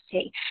my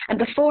identity. And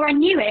before I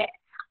knew it,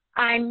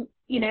 I'm,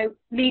 you know,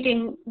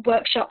 leading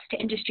workshops to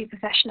industry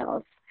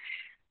professionals.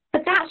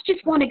 But that's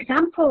just one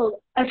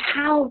example of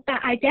how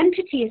that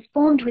identity is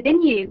formed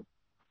within you.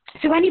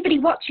 So anybody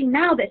watching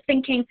now that's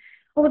thinking,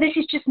 oh, this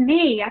is just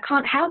me, I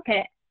can't help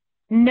it.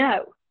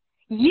 No,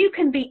 you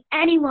can be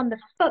anyone the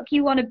fuck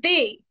you want to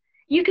be.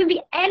 You can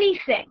be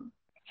anything.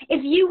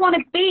 If you want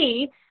to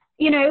be,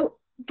 you know,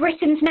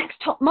 Britain's next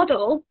top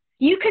model,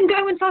 you can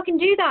go and fucking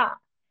do that.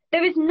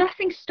 There is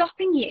nothing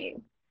stopping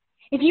you.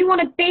 If you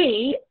want to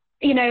be,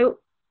 you know,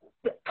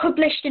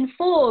 published in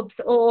Forbes,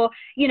 or,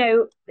 you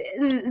know,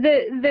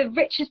 the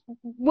richest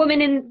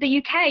woman in the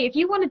UK, if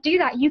you want to do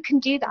that, you can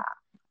do that.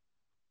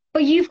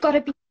 But you've got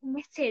to be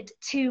committed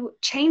to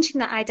changing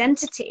that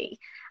identity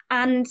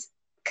and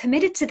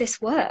committed to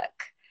this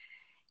work,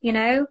 you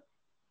know?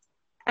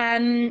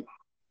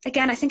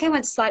 Again, I think I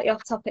went slightly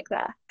off topic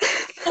there.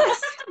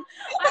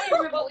 I don't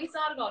remember what we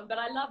started on, but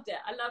I loved it.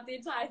 I loved the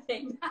entire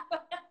thing.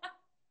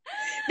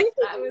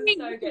 That was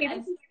so good.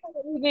 And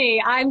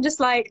me, I'm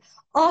just like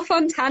off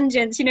on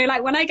tangents, you know,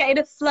 like when I get in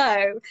a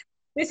flow,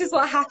 this is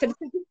what happens.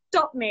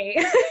 Stop me.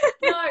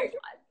 No,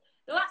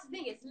 well, that's the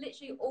thing. It's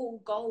literally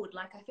all gold.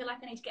 Like, I feel like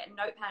I need to get a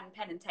notepad and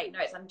pen and take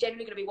notes. I'm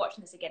genuinely going to be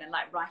watching this again and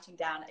like writing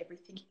down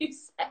everything you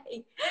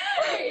say.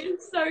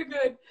 It's so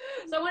good.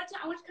 So I want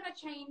to kind of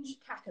change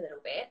tack a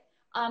little bit.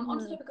 On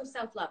the topic of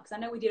self-love, because I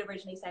know we did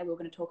originally say we were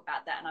going to talk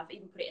about that, and I've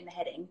even put it in the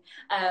heading,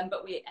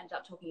 but we ended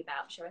up talking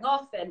about showing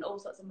off and all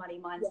sorts of money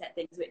mindset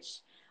things, which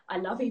I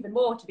love even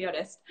more, to be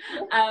honest.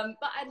 But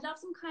I'd love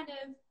some kind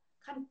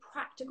of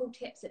practical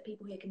tips that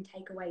people here can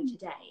take away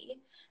today,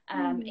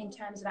 in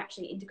terms of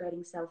actually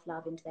integrating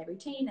self-love into their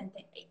routine, and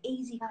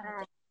easy kind of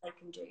things they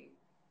can do.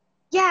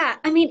 Yeah,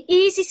 I mean,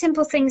 easy,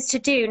 simple things to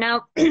do.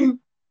 Now,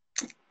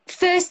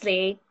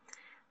 firstly,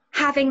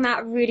 having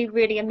that really,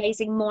 really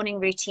amazing morning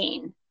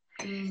routine.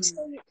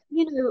 So,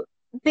 you know,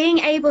 being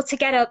able to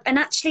get up and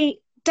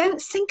actually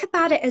don't think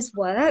about it as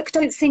work.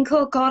 Don't think,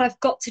 oh God, I've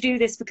got to do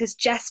this because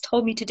Jess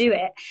told me to do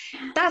it.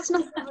 That's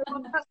not what I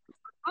want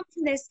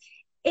from this.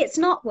 It's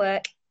not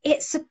work.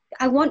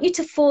 I want you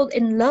to fall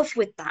in love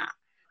with that.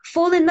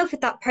 Fall in love with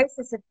that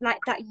process of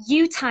like that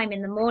you time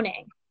in the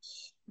morning.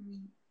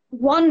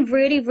 One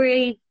really,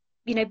 really,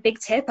 you know, big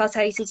tip I'll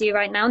tell you to do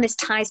right now, and this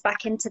ties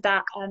back into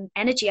that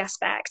energy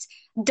aspect.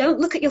 Don't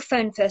look at your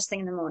phone first thing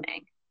in the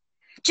morning.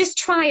 Just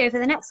try over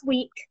the next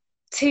week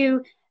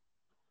to,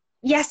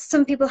 yes,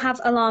 some people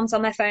have alarms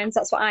on their phones.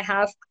 That's what I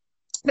have.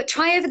 But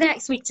try over the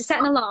next week to set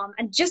an alarm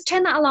and just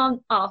turn that alarm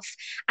off.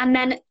 And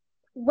then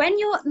when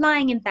you're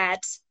lying in bed,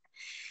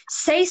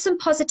 say some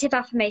positive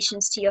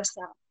affirmations to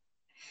yourself.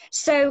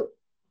 So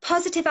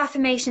positive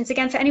affirmations,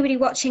 again, for anybody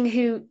watching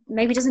who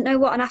maybe doesn't know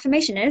what an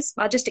affirmation is,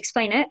 I'll just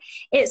explain it.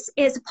 It's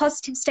a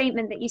positive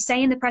statement that you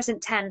say in the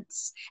present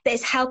tense that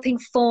is helping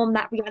form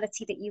that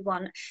reality that you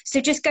want.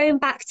 So just going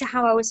back to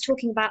how I was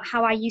talking about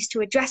how I used to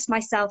address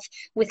myself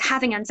with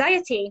having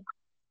anxiety,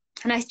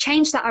 and I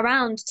changed that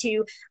around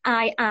to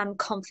I am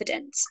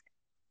confident.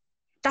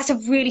 That's a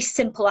really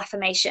simple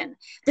affirmation.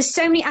 There's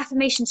so many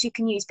affirmations you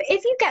can use, but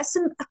if you get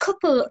a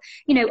couple,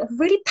 you know,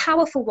 really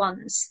powerful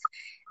ones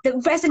that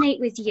resonate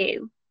with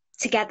you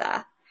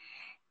together.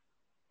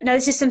 Now,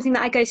 this is something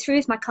that I go through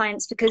with my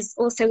clients, because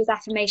also with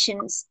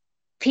affirmations,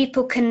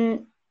 people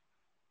can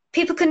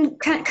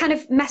kind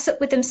of mess up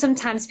with them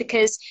sometimes,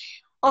 because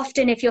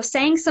often if you're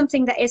saying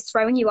something that is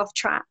throwing you off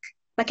track,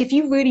 like if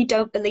you really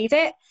don't believe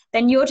it,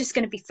 then you're just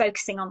going to be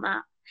focusing on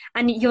that.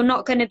 And you're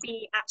not going to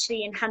be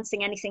actually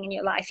enhancing anything in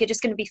your life. You're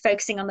just going to be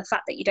focusing on the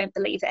fact that you don't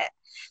believe it.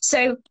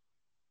 So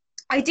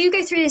I do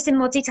go through this in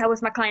more detail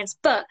with my clients,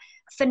 but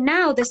for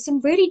now, there's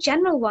some really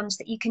general ones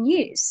that you can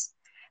use.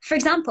 For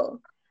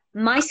example,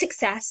 my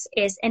success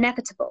is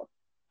inevitable.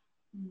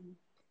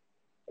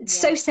 It's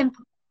so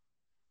simple.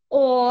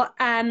 Or,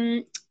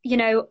 you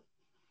know,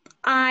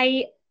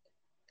 I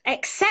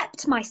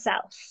accept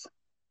myself,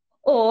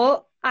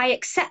 or I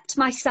accept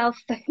myself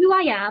for who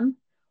I am,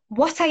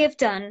 what I have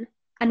done,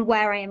 and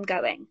where I am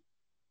going.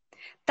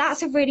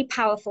 That's a really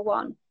powerful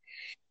one.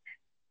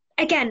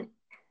 Again,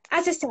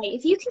 as I say,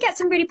 if you can get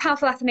some really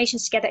powerful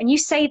affirmations together and you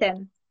say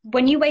them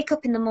when you wake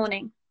up in the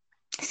morning,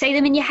 say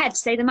them in your head,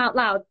 say them out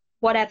loud,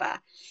 whatever,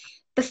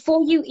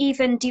 before you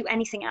even do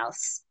anything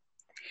else.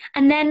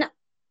 And then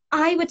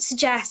I would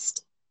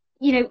suggest,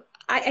 you know,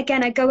 I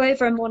go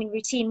over a morning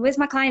routine with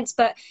my clients,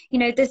 but, you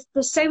know, there's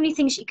so many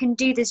things you can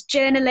do. There's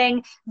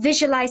journaling,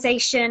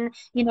 visualization,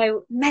 you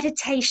know,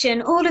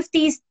 meditation, all of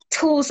these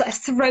tools that are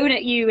thrown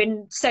at you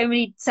in so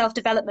many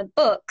self-development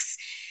books.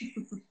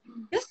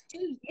 Just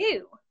do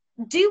you.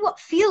 Do what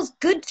feels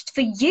good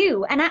for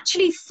you, and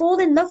actually fall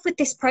in love with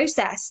this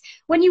process.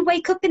 When you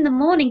wake up in the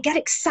morning, get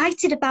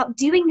excited about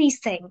doing these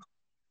things.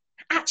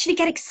 Actually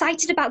get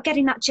excited about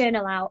getting that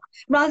journal out,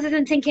 rather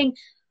than thinking,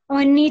 oh,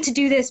 I need to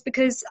do this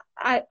because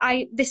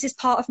this is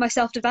part of my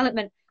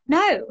self-development.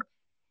 No,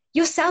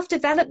 your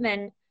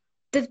self-development,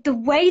 the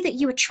way that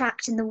you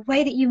attract and the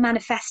way that you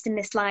manifest in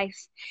this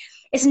life,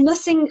 it's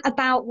nothing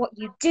about what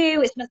you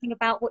do. It's nothing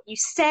about what you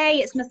say.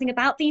 It's nothing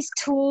about these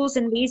tools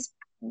and these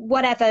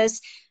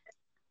whatevers.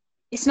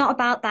 It's not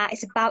about that.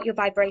 It's about your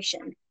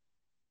vibration.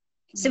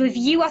 So if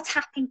you are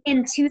tapping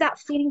into that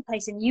feeling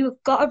place and you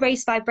have got a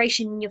raised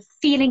vibration and you're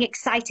feeling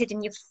excited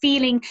and you're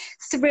feeling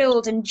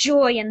thrilled and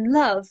joy and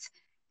love,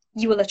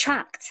 you will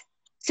attract.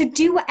 So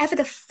do whatever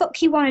the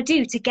fuck you want to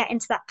do to get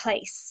into that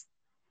place.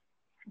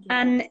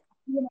 Yeah. And,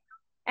 you know,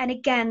 and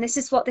again, this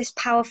is what this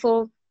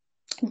powerful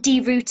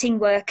derooting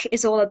work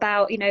is all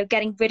about, you know,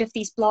 getting rid of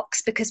these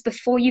blocks, because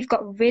before you've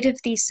got rid of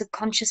these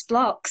subconscious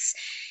blocks,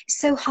 it's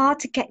so hard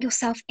to get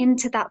yourself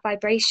into that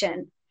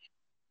vibration.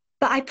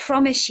 But I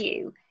promise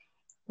you,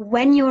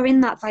 when you're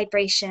in that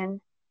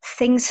vibration,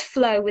 things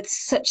flow with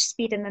such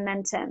speed and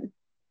momentum.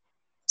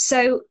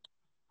 So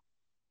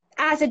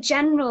as a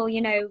general,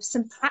 you know,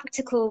 some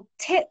practical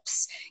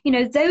tips, you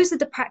know, those are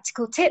the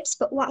practical tips.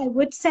 But what I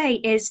would say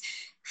is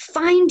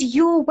find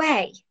your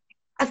way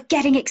of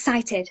getting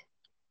excited.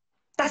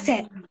 That's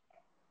it.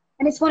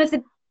 And it's one of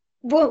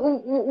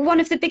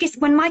the biggest,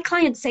 when my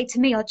clients say to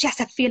me, oh, Jess,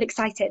 I feel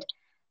excited,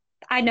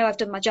 I know I've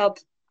done my job,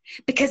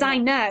 because I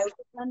know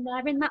when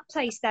they're in that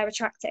place, they're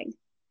attracting.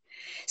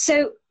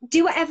 So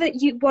do whatever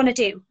you want to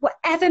do,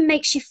 whatever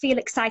makes you feel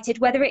excited,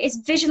 whether it is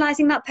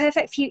visualizing that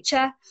perfect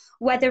future,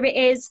 whether it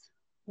is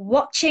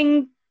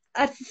watching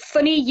a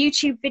funny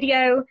YouTube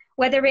video,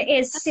 whether it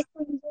is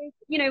sitting,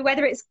 you know,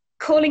 whether it's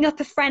calling up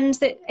a friend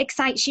that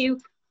excites you,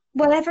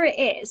 whatever it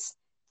is,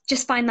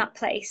 just find that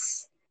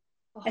place.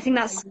 Oh, I think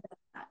that's...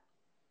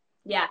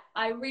 Yeah,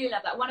 I really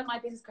love that. One of my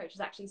business coaches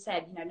actually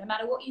said, you know, no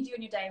matter what you do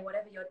in your day,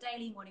 whatever your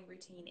daily morning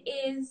routine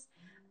is,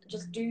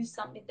 just do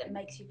something that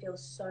makes you feel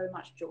so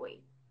much joy.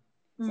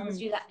 As long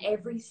as you do that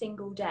every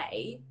single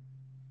day,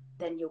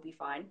 then you'll be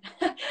fine.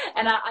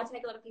 And I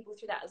take a lot of people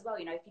through that as well.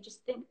 You know, if you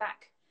just think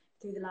back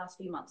through the last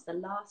few months, the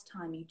last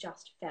time you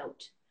just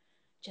felt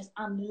just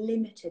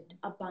unlimited,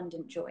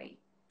 abundant joy,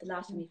 the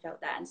last time you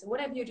felt that. And so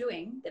whatever you're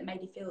doing that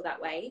made you feel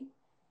that way,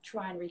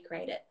 try and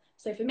recreate it.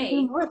 So for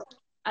me,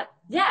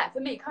 for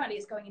me, currently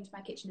it's going into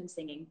my kitchen and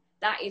singing.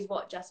 That is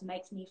what just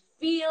makes me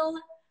feel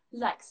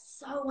like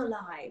so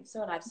alive,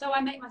 so alive. So I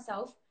make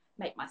myself.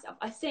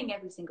 I sing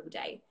every single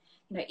day.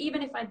 You know,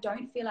 even if I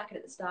don't feel like it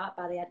at the start,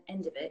 by the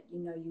end of it, you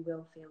know, you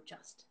will feel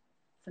just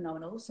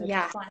phenomenal. So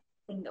to find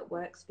something that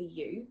works for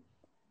you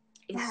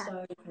is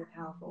so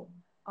powerful.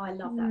 I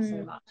love that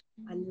so much.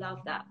 I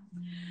love that.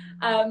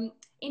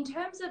 In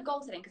terms of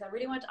goal setting, because I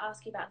really wanted to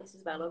ask you about this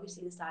as well,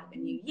 obviously the start of a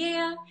new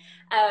year.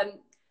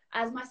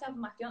 As myself and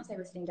my fiance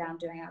were sitting down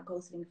doing our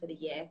goal setting for the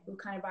year, we were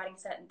kind of writing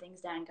certain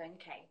things down, going,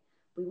 okay,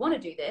 we want to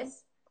do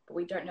this, but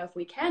we don't know if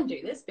we can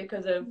do this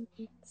because of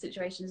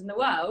situations in the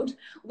world.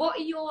 What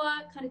are your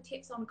kind of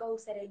tips on goal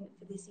setting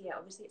for this year?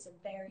 Obviously, it's a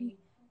very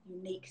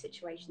unique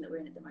situation that we're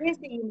in at the moment. It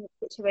is a unique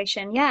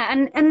situation, yeah,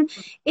 and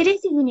it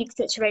is a unique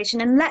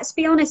situation, and let's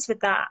be honest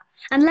with that,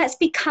 and let's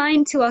be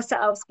kind to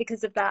ourselves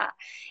because of that.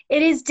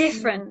 It is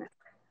different,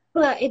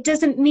 but it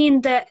doesn't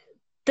mean that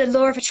the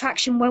law of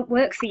attraction won't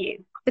work for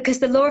you, because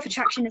the law of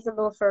attraction is a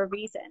law for a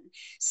reason.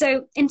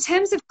 So in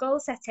terms of goal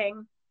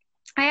setting,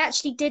 I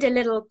actually put a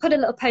little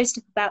post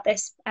up about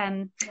this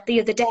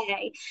the other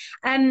day.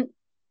 I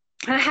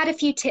had a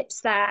few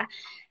tips there.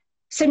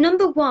 So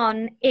number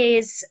one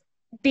is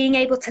being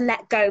able to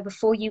let go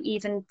before you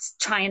even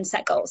try and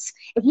set goals.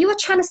 If you are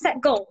trying to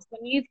set goals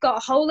when you've got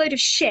a whole load of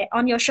shit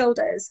on your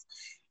shoulders,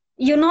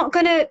 you're not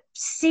going to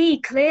see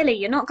clearly.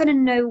 You're not going to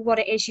know what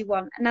it is you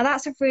want. Now,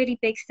 that's a really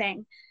big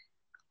thing.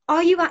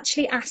 Are you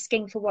actually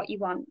asking for what you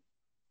want?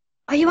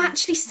 Are you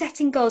actually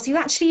setting goals? Are you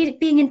actually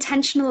being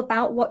intentional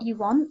about what you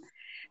want?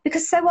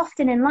 Because so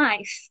often in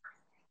life,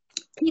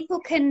 people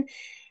can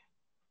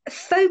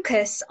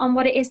focus on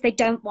what it is they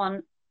don't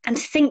want and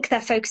think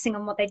they're focusing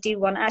on what they do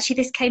want. Actually,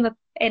 this came up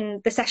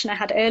in the session I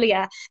had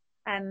earlier.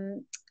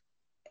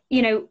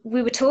 You know,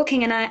 we were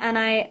talking, and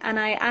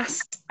I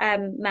asked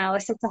Mel. I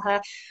said to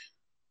her,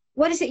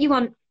 "What is it you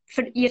want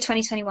for year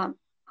 2021?"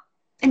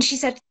 And she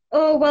said,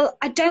 "Oh, well,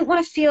 I don't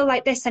want to feel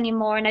like this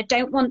anymore, and I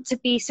don't want to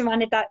be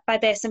surrounded by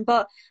this." And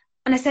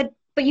I said,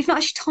 "But you've not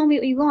actually told me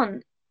what you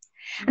want."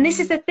 And this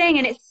is the thing,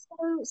 and it's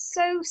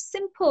so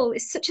simple.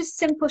 It's such a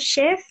simple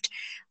shift.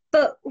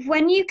 But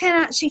when you can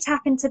actually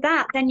tap into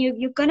that, then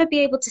you're going to be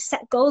able to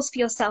set goals for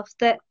yourself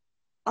that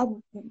are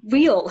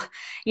real,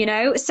 you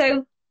know?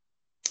 So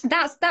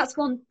that's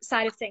one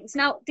side of things.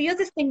 Now, the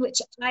other thing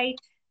which I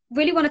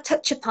really want to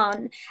touch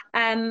upon,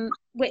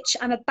 which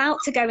I'm about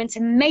to go into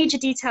major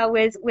detail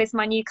with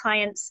my new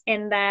clients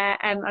in there.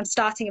 I'm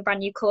starting a brand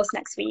new course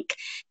next week.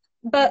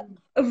 But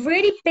a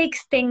really big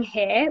thing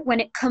here when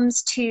it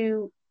comes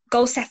to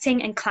goal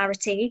setting and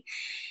clarity,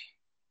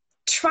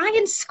 try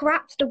and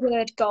scrap the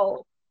word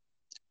goal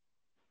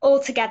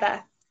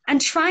altogether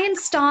and try and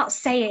start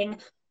saying,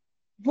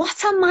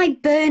 what are my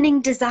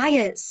burning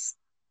desires?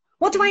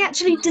 What do I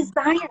actually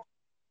desire?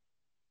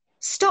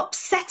 Stop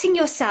setting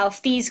yourself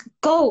these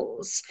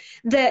goals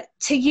that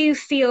to you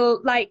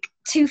feel like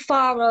too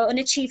far or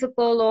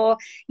unachievable or,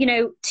 you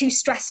know, too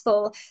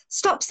stressful.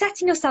 Stop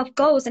setting yourself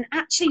goals and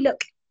actually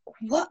look,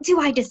 what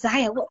do I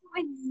desire? What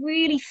do I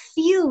really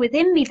feel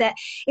within me that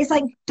is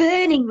like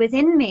burning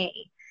within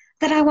me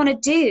that I want to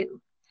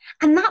do?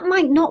 And that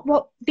might not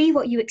be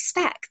what you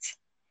expect.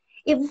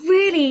 It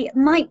really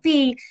might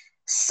be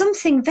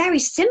something very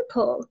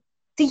simple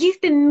that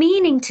you've been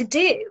meaning to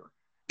do,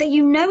 that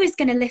you know is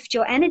going to lift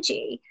your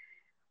energy.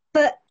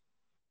 But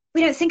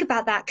we don't think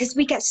about that because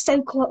we get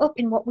so caught up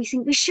in what we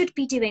think we should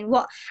be doing,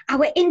 what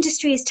our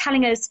industry is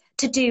telling us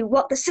to do,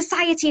 what the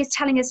society is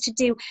telling us to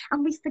do,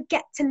 and we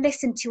forget to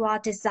listen to our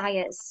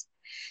desires.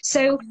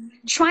 So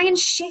try and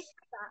shift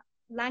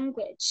that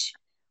language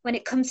when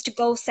it comes to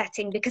goal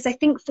setting, because I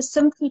think for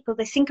some people,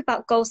 they think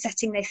about goal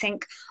setting, they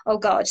think, oh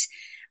God,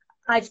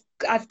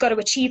 I've got to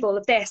achieve all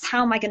of this.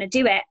 How am I going to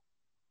do it?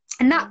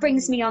 And that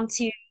brings me on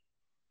to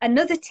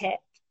another tip,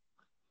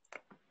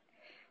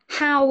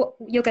 how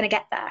you're going to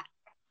get there.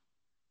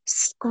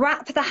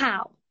 Scrap the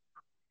how.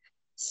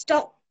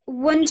 Stop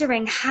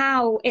wondering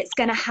how it's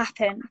going to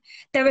happen.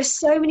 There are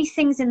so many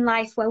things in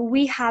life where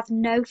we have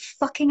no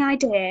fucking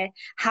idea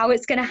how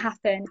it's going to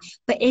happen.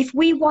 But if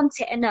we want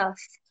it enough,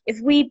 if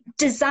we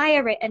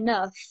desire it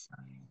enough,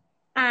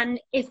 and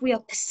if we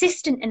are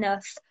persistent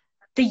enough,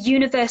 the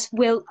universe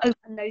will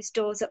open those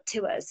doors up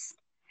to us.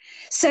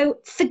 So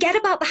forget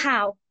about the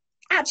how.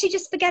 Actually,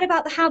 just forget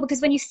about the how,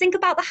 because when you think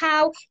about the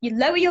how, you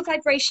lower your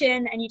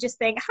vibration and you just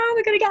think, how am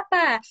I going to get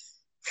there?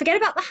 Forget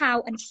about the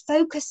how and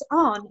focus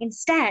on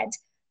instead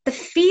the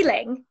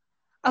feeling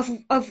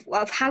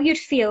of how you'd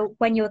feel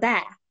when you're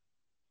there.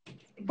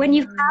 When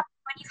you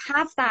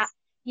have that,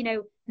 you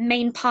know,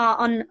 main part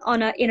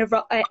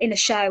in a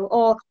show,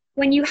 or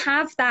when you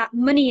have that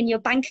money in your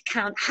bank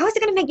account, how is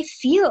it going to make you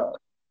feel?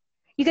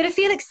 You're going to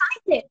feel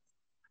excited.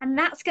 And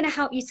that's going to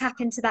help you tap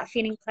into that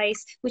feeling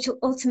place, which will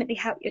ultimately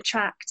help you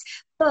attract.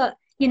 But,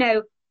 you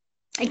know,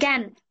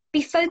 again,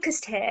 be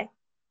focused here.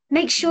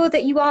 Make sure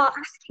that you are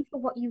asking for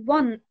what you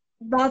want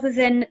rather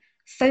than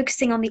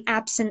focusing on the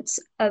absence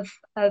of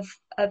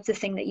the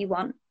thing that you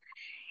want.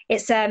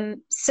 It's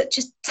such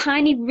a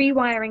tiny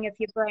rewiring of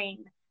your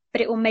brain, but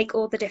it will make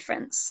all the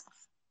difference.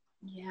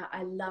 Yeah,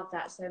 I love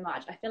that so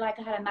much. I feel like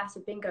I had a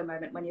massive bingo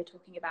moment when you're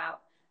talking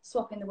about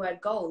swapping the word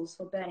goals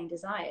for burning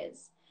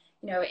desires.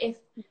 You know, if,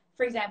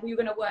 for example, you're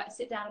going to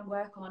sit down and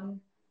work on,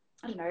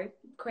 I don't know,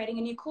 creating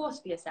a new course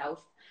for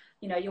yourself,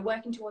 you know, you're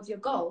working towards your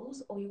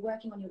goals or you're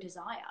working on your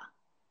desire.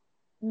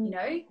 You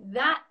know,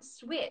 that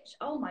switch,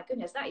 oh my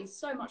goodness, that is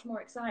so much more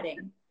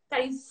exciting.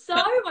 That is so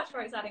much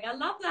more exciting. I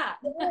love that.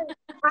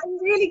 I'm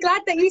really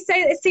glad that you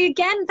say that. See,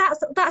 again,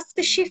 that's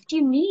the shift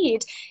you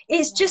need.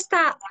 It's just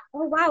that,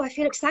 oh wow, I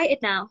feel excited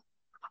now.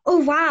 Oh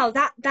wow,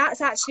 that's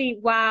actually,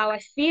 wow, I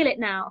feel it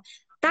now.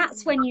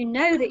 That's when you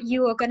know that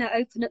you are going to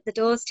open up the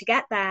doors to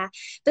get there.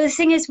 But the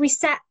thing is, we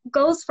set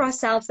goals for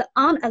ourselves that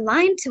aren't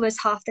aligned to us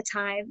half the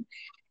time,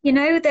 you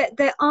know,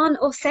 that aren't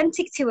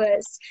authentic to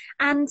us.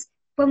 And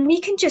when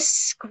we can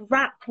just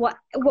scrap what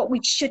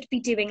we should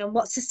be doing and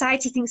what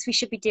society thinks we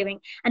should be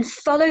doing and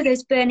follow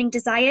those burning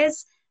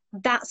desires,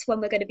 that's when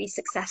we're going to be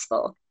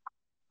successful.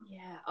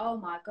 Yeah. Oh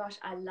my gosh,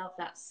 I love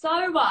that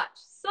so much.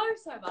 So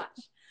much.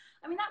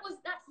 I mean,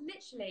 that's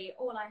literally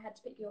all I had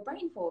to pick your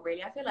brain for,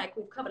 really. I feel like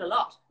we've covered a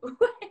lot.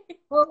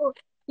 Well,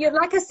 yeah,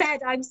 like I said,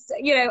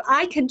 you know,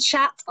 I can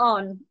chat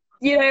on,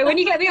 you know, when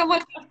you get me on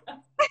one.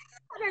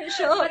 I'm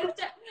sure.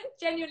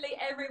 Genuinely,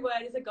 every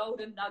word is a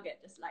golden nugget,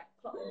 just like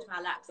plopped into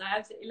our laps. I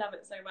absolutely love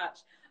it so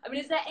much. I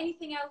mean, is there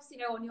anything else, you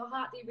know, on your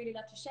heart that you really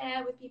love to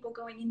share with people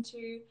going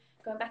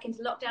back into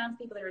lockdowns,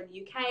 people that are in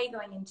the UK,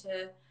 going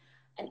into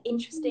an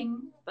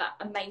interesting but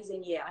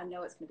amazing year? I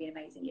know it's going to be an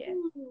amazing year.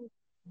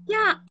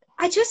 Yeah,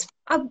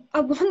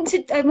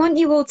 I want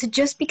you all to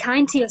just be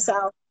kind to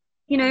yourself.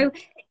 You know,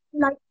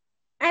 like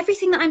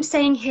everything that I'm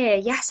saying here,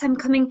 yes, I'm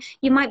coming.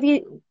 You might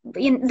be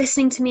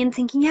listening to me and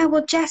thinking, yeah,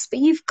 well, Jess, but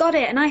you've got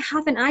it and I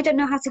haven't. I don't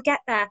know how to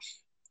get there.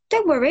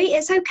 Don't worry,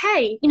 it's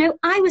okay. You know,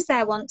 I was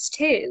there once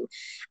too.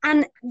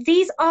 And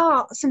these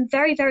are some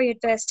very, very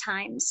adverse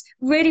times,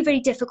 really, really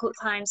difficult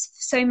times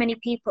for so many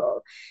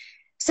people.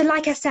 So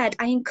like I said,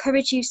 I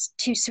encourage you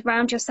to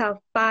surround yourself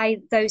by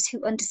those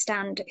who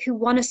understand, who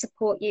want to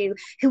support you,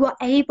 who are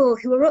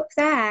up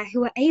there,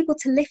 who are able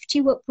to lift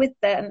you up with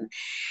them.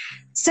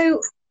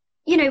 So,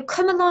 you know,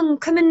 come along,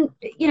 come and,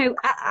 you know,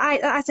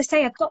 as I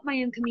say, I've got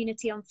my own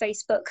community on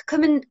Facebook.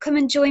 Come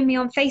and join me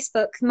on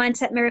Facebook,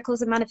 Mindset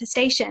Miracles and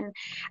Manifestation.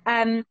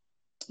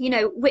 You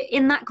know,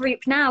 in that group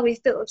now,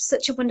 we've built up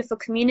such a wonderful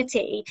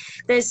community.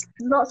 There's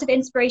lots of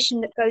inspiration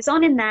that goes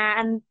on in there.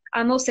 And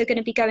I'm also going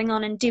to be going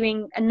on and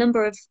doing a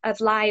number of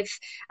live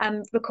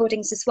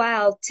recordings as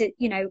well to,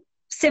 you know,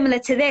 similar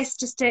to this,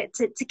 just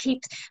to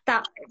keep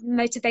that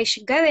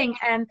motivation going.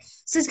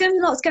 So there's going to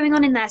be lots going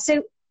on in there.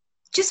 So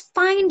just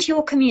find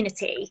your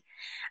community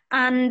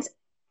and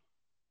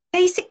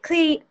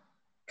basically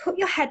put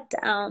your head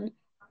down,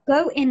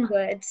 go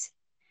inwards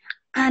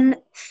and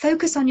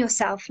focus on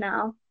yourself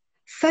now.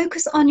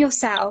 Focus on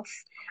yourself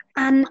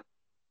and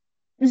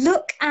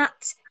look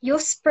at your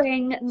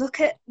spring, look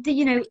at the,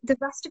 you know, the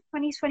rest of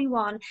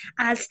 2021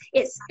 as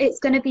it's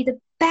going to be the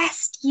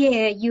best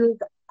year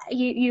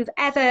you've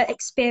ever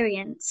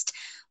experienced.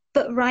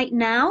 But right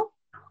now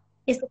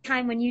is the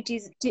time when you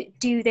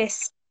do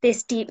this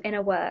deep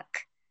inner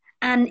work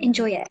and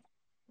enjoy it.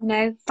 You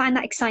know, find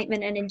that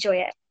excitement and enjoy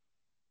it.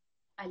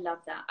 I love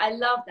that. I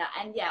love that.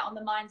 And yeah, on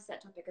the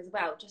mindset topic as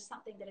well, just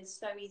something that is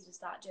so easy to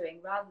start doing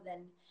rather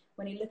than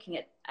when you're looking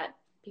at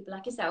people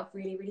like yourself,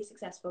 really, really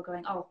successful,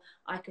 going, oh,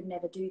 I could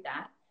never do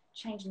that.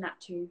 changing that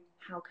to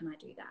how can I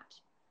do that?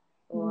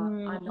 Or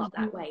I'm not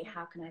that way,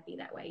 how can I be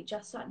that way?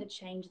 Just starting to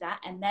change that.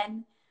 And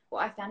then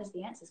what I found is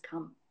the answers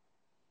come.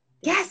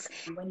 Yes.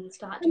 When you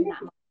start doing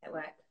that mindset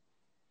work.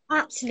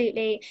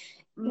 Absolutely.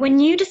 When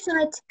you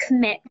decide to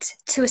commit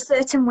to a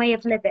certain way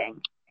of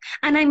living,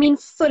 and I mean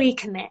fully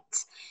commit,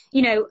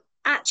 you know,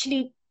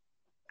 actually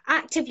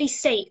actively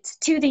state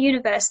to the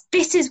universe,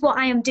 this is what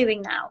I am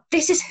doing now.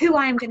 This is who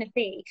I am going to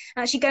be.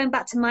 Actually, going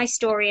back to my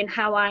story and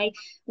how I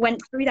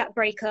went through that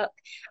breakup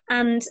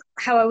and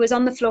how I was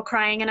on the floor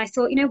crying, and I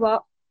thought, you know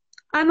what?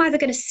 I'm either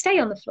going to stay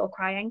on the floor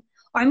crying,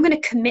 or I'm going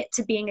to commit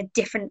to being a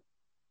different,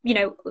 you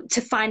know,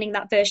 to finding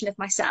that version of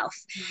myself.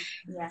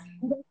 Yeah.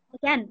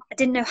 Again, I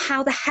didn't know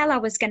how the hell I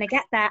was going to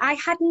get there. I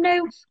had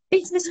no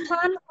business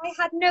plan. I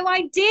had no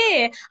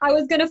idea I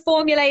was going to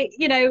formulate,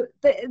 you know,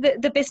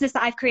 the business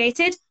that I've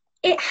created.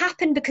 It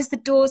happened because the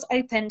doors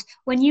opened.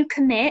 When you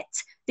commit,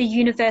 the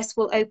universe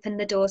will open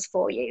the doors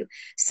for you.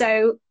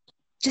 So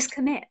just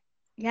commit.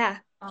 Yeah.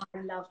 Oh,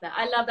 I love that.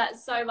 I love that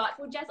so much.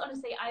 Well, Jess,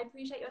 honestly, I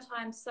appreciate your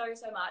time so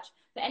much.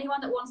 For anyone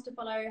that wants to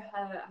follow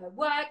her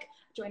work,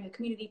 join her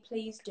community,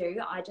 please do.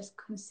 I just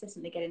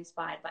consistently get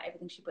inspired by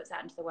everything she puts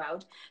out into the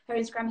world. Her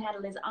Instagram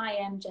handle is I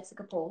am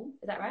Jessica Paul.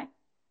 Is that right?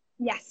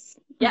 Yes.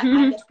 Yeah,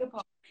 I'm Jessica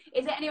Paul.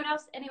 Is there anywhere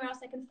else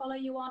they can follow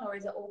you on, or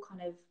is it all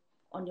kind of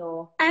on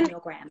your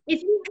gram?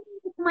 If you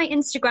go to my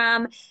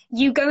Instagram,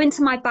 you go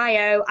into my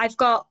bio, I've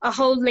got a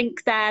whole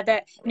link there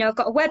that, you know, I've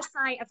got a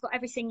website, I've got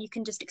everything you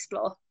can just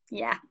explore.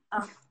 Yeah.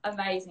 Oh,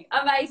 amazing.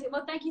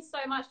 Well, thank you so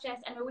much,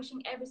 Jess, and we're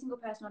wishing every single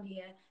person on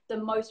here the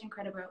most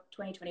incredible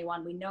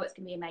 2021. We know it's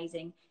going to be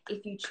amazing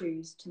if you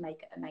choose to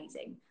make it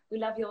amazing. We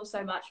love you all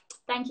so much.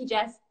 Thank you,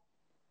 Jess.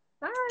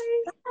 Bye.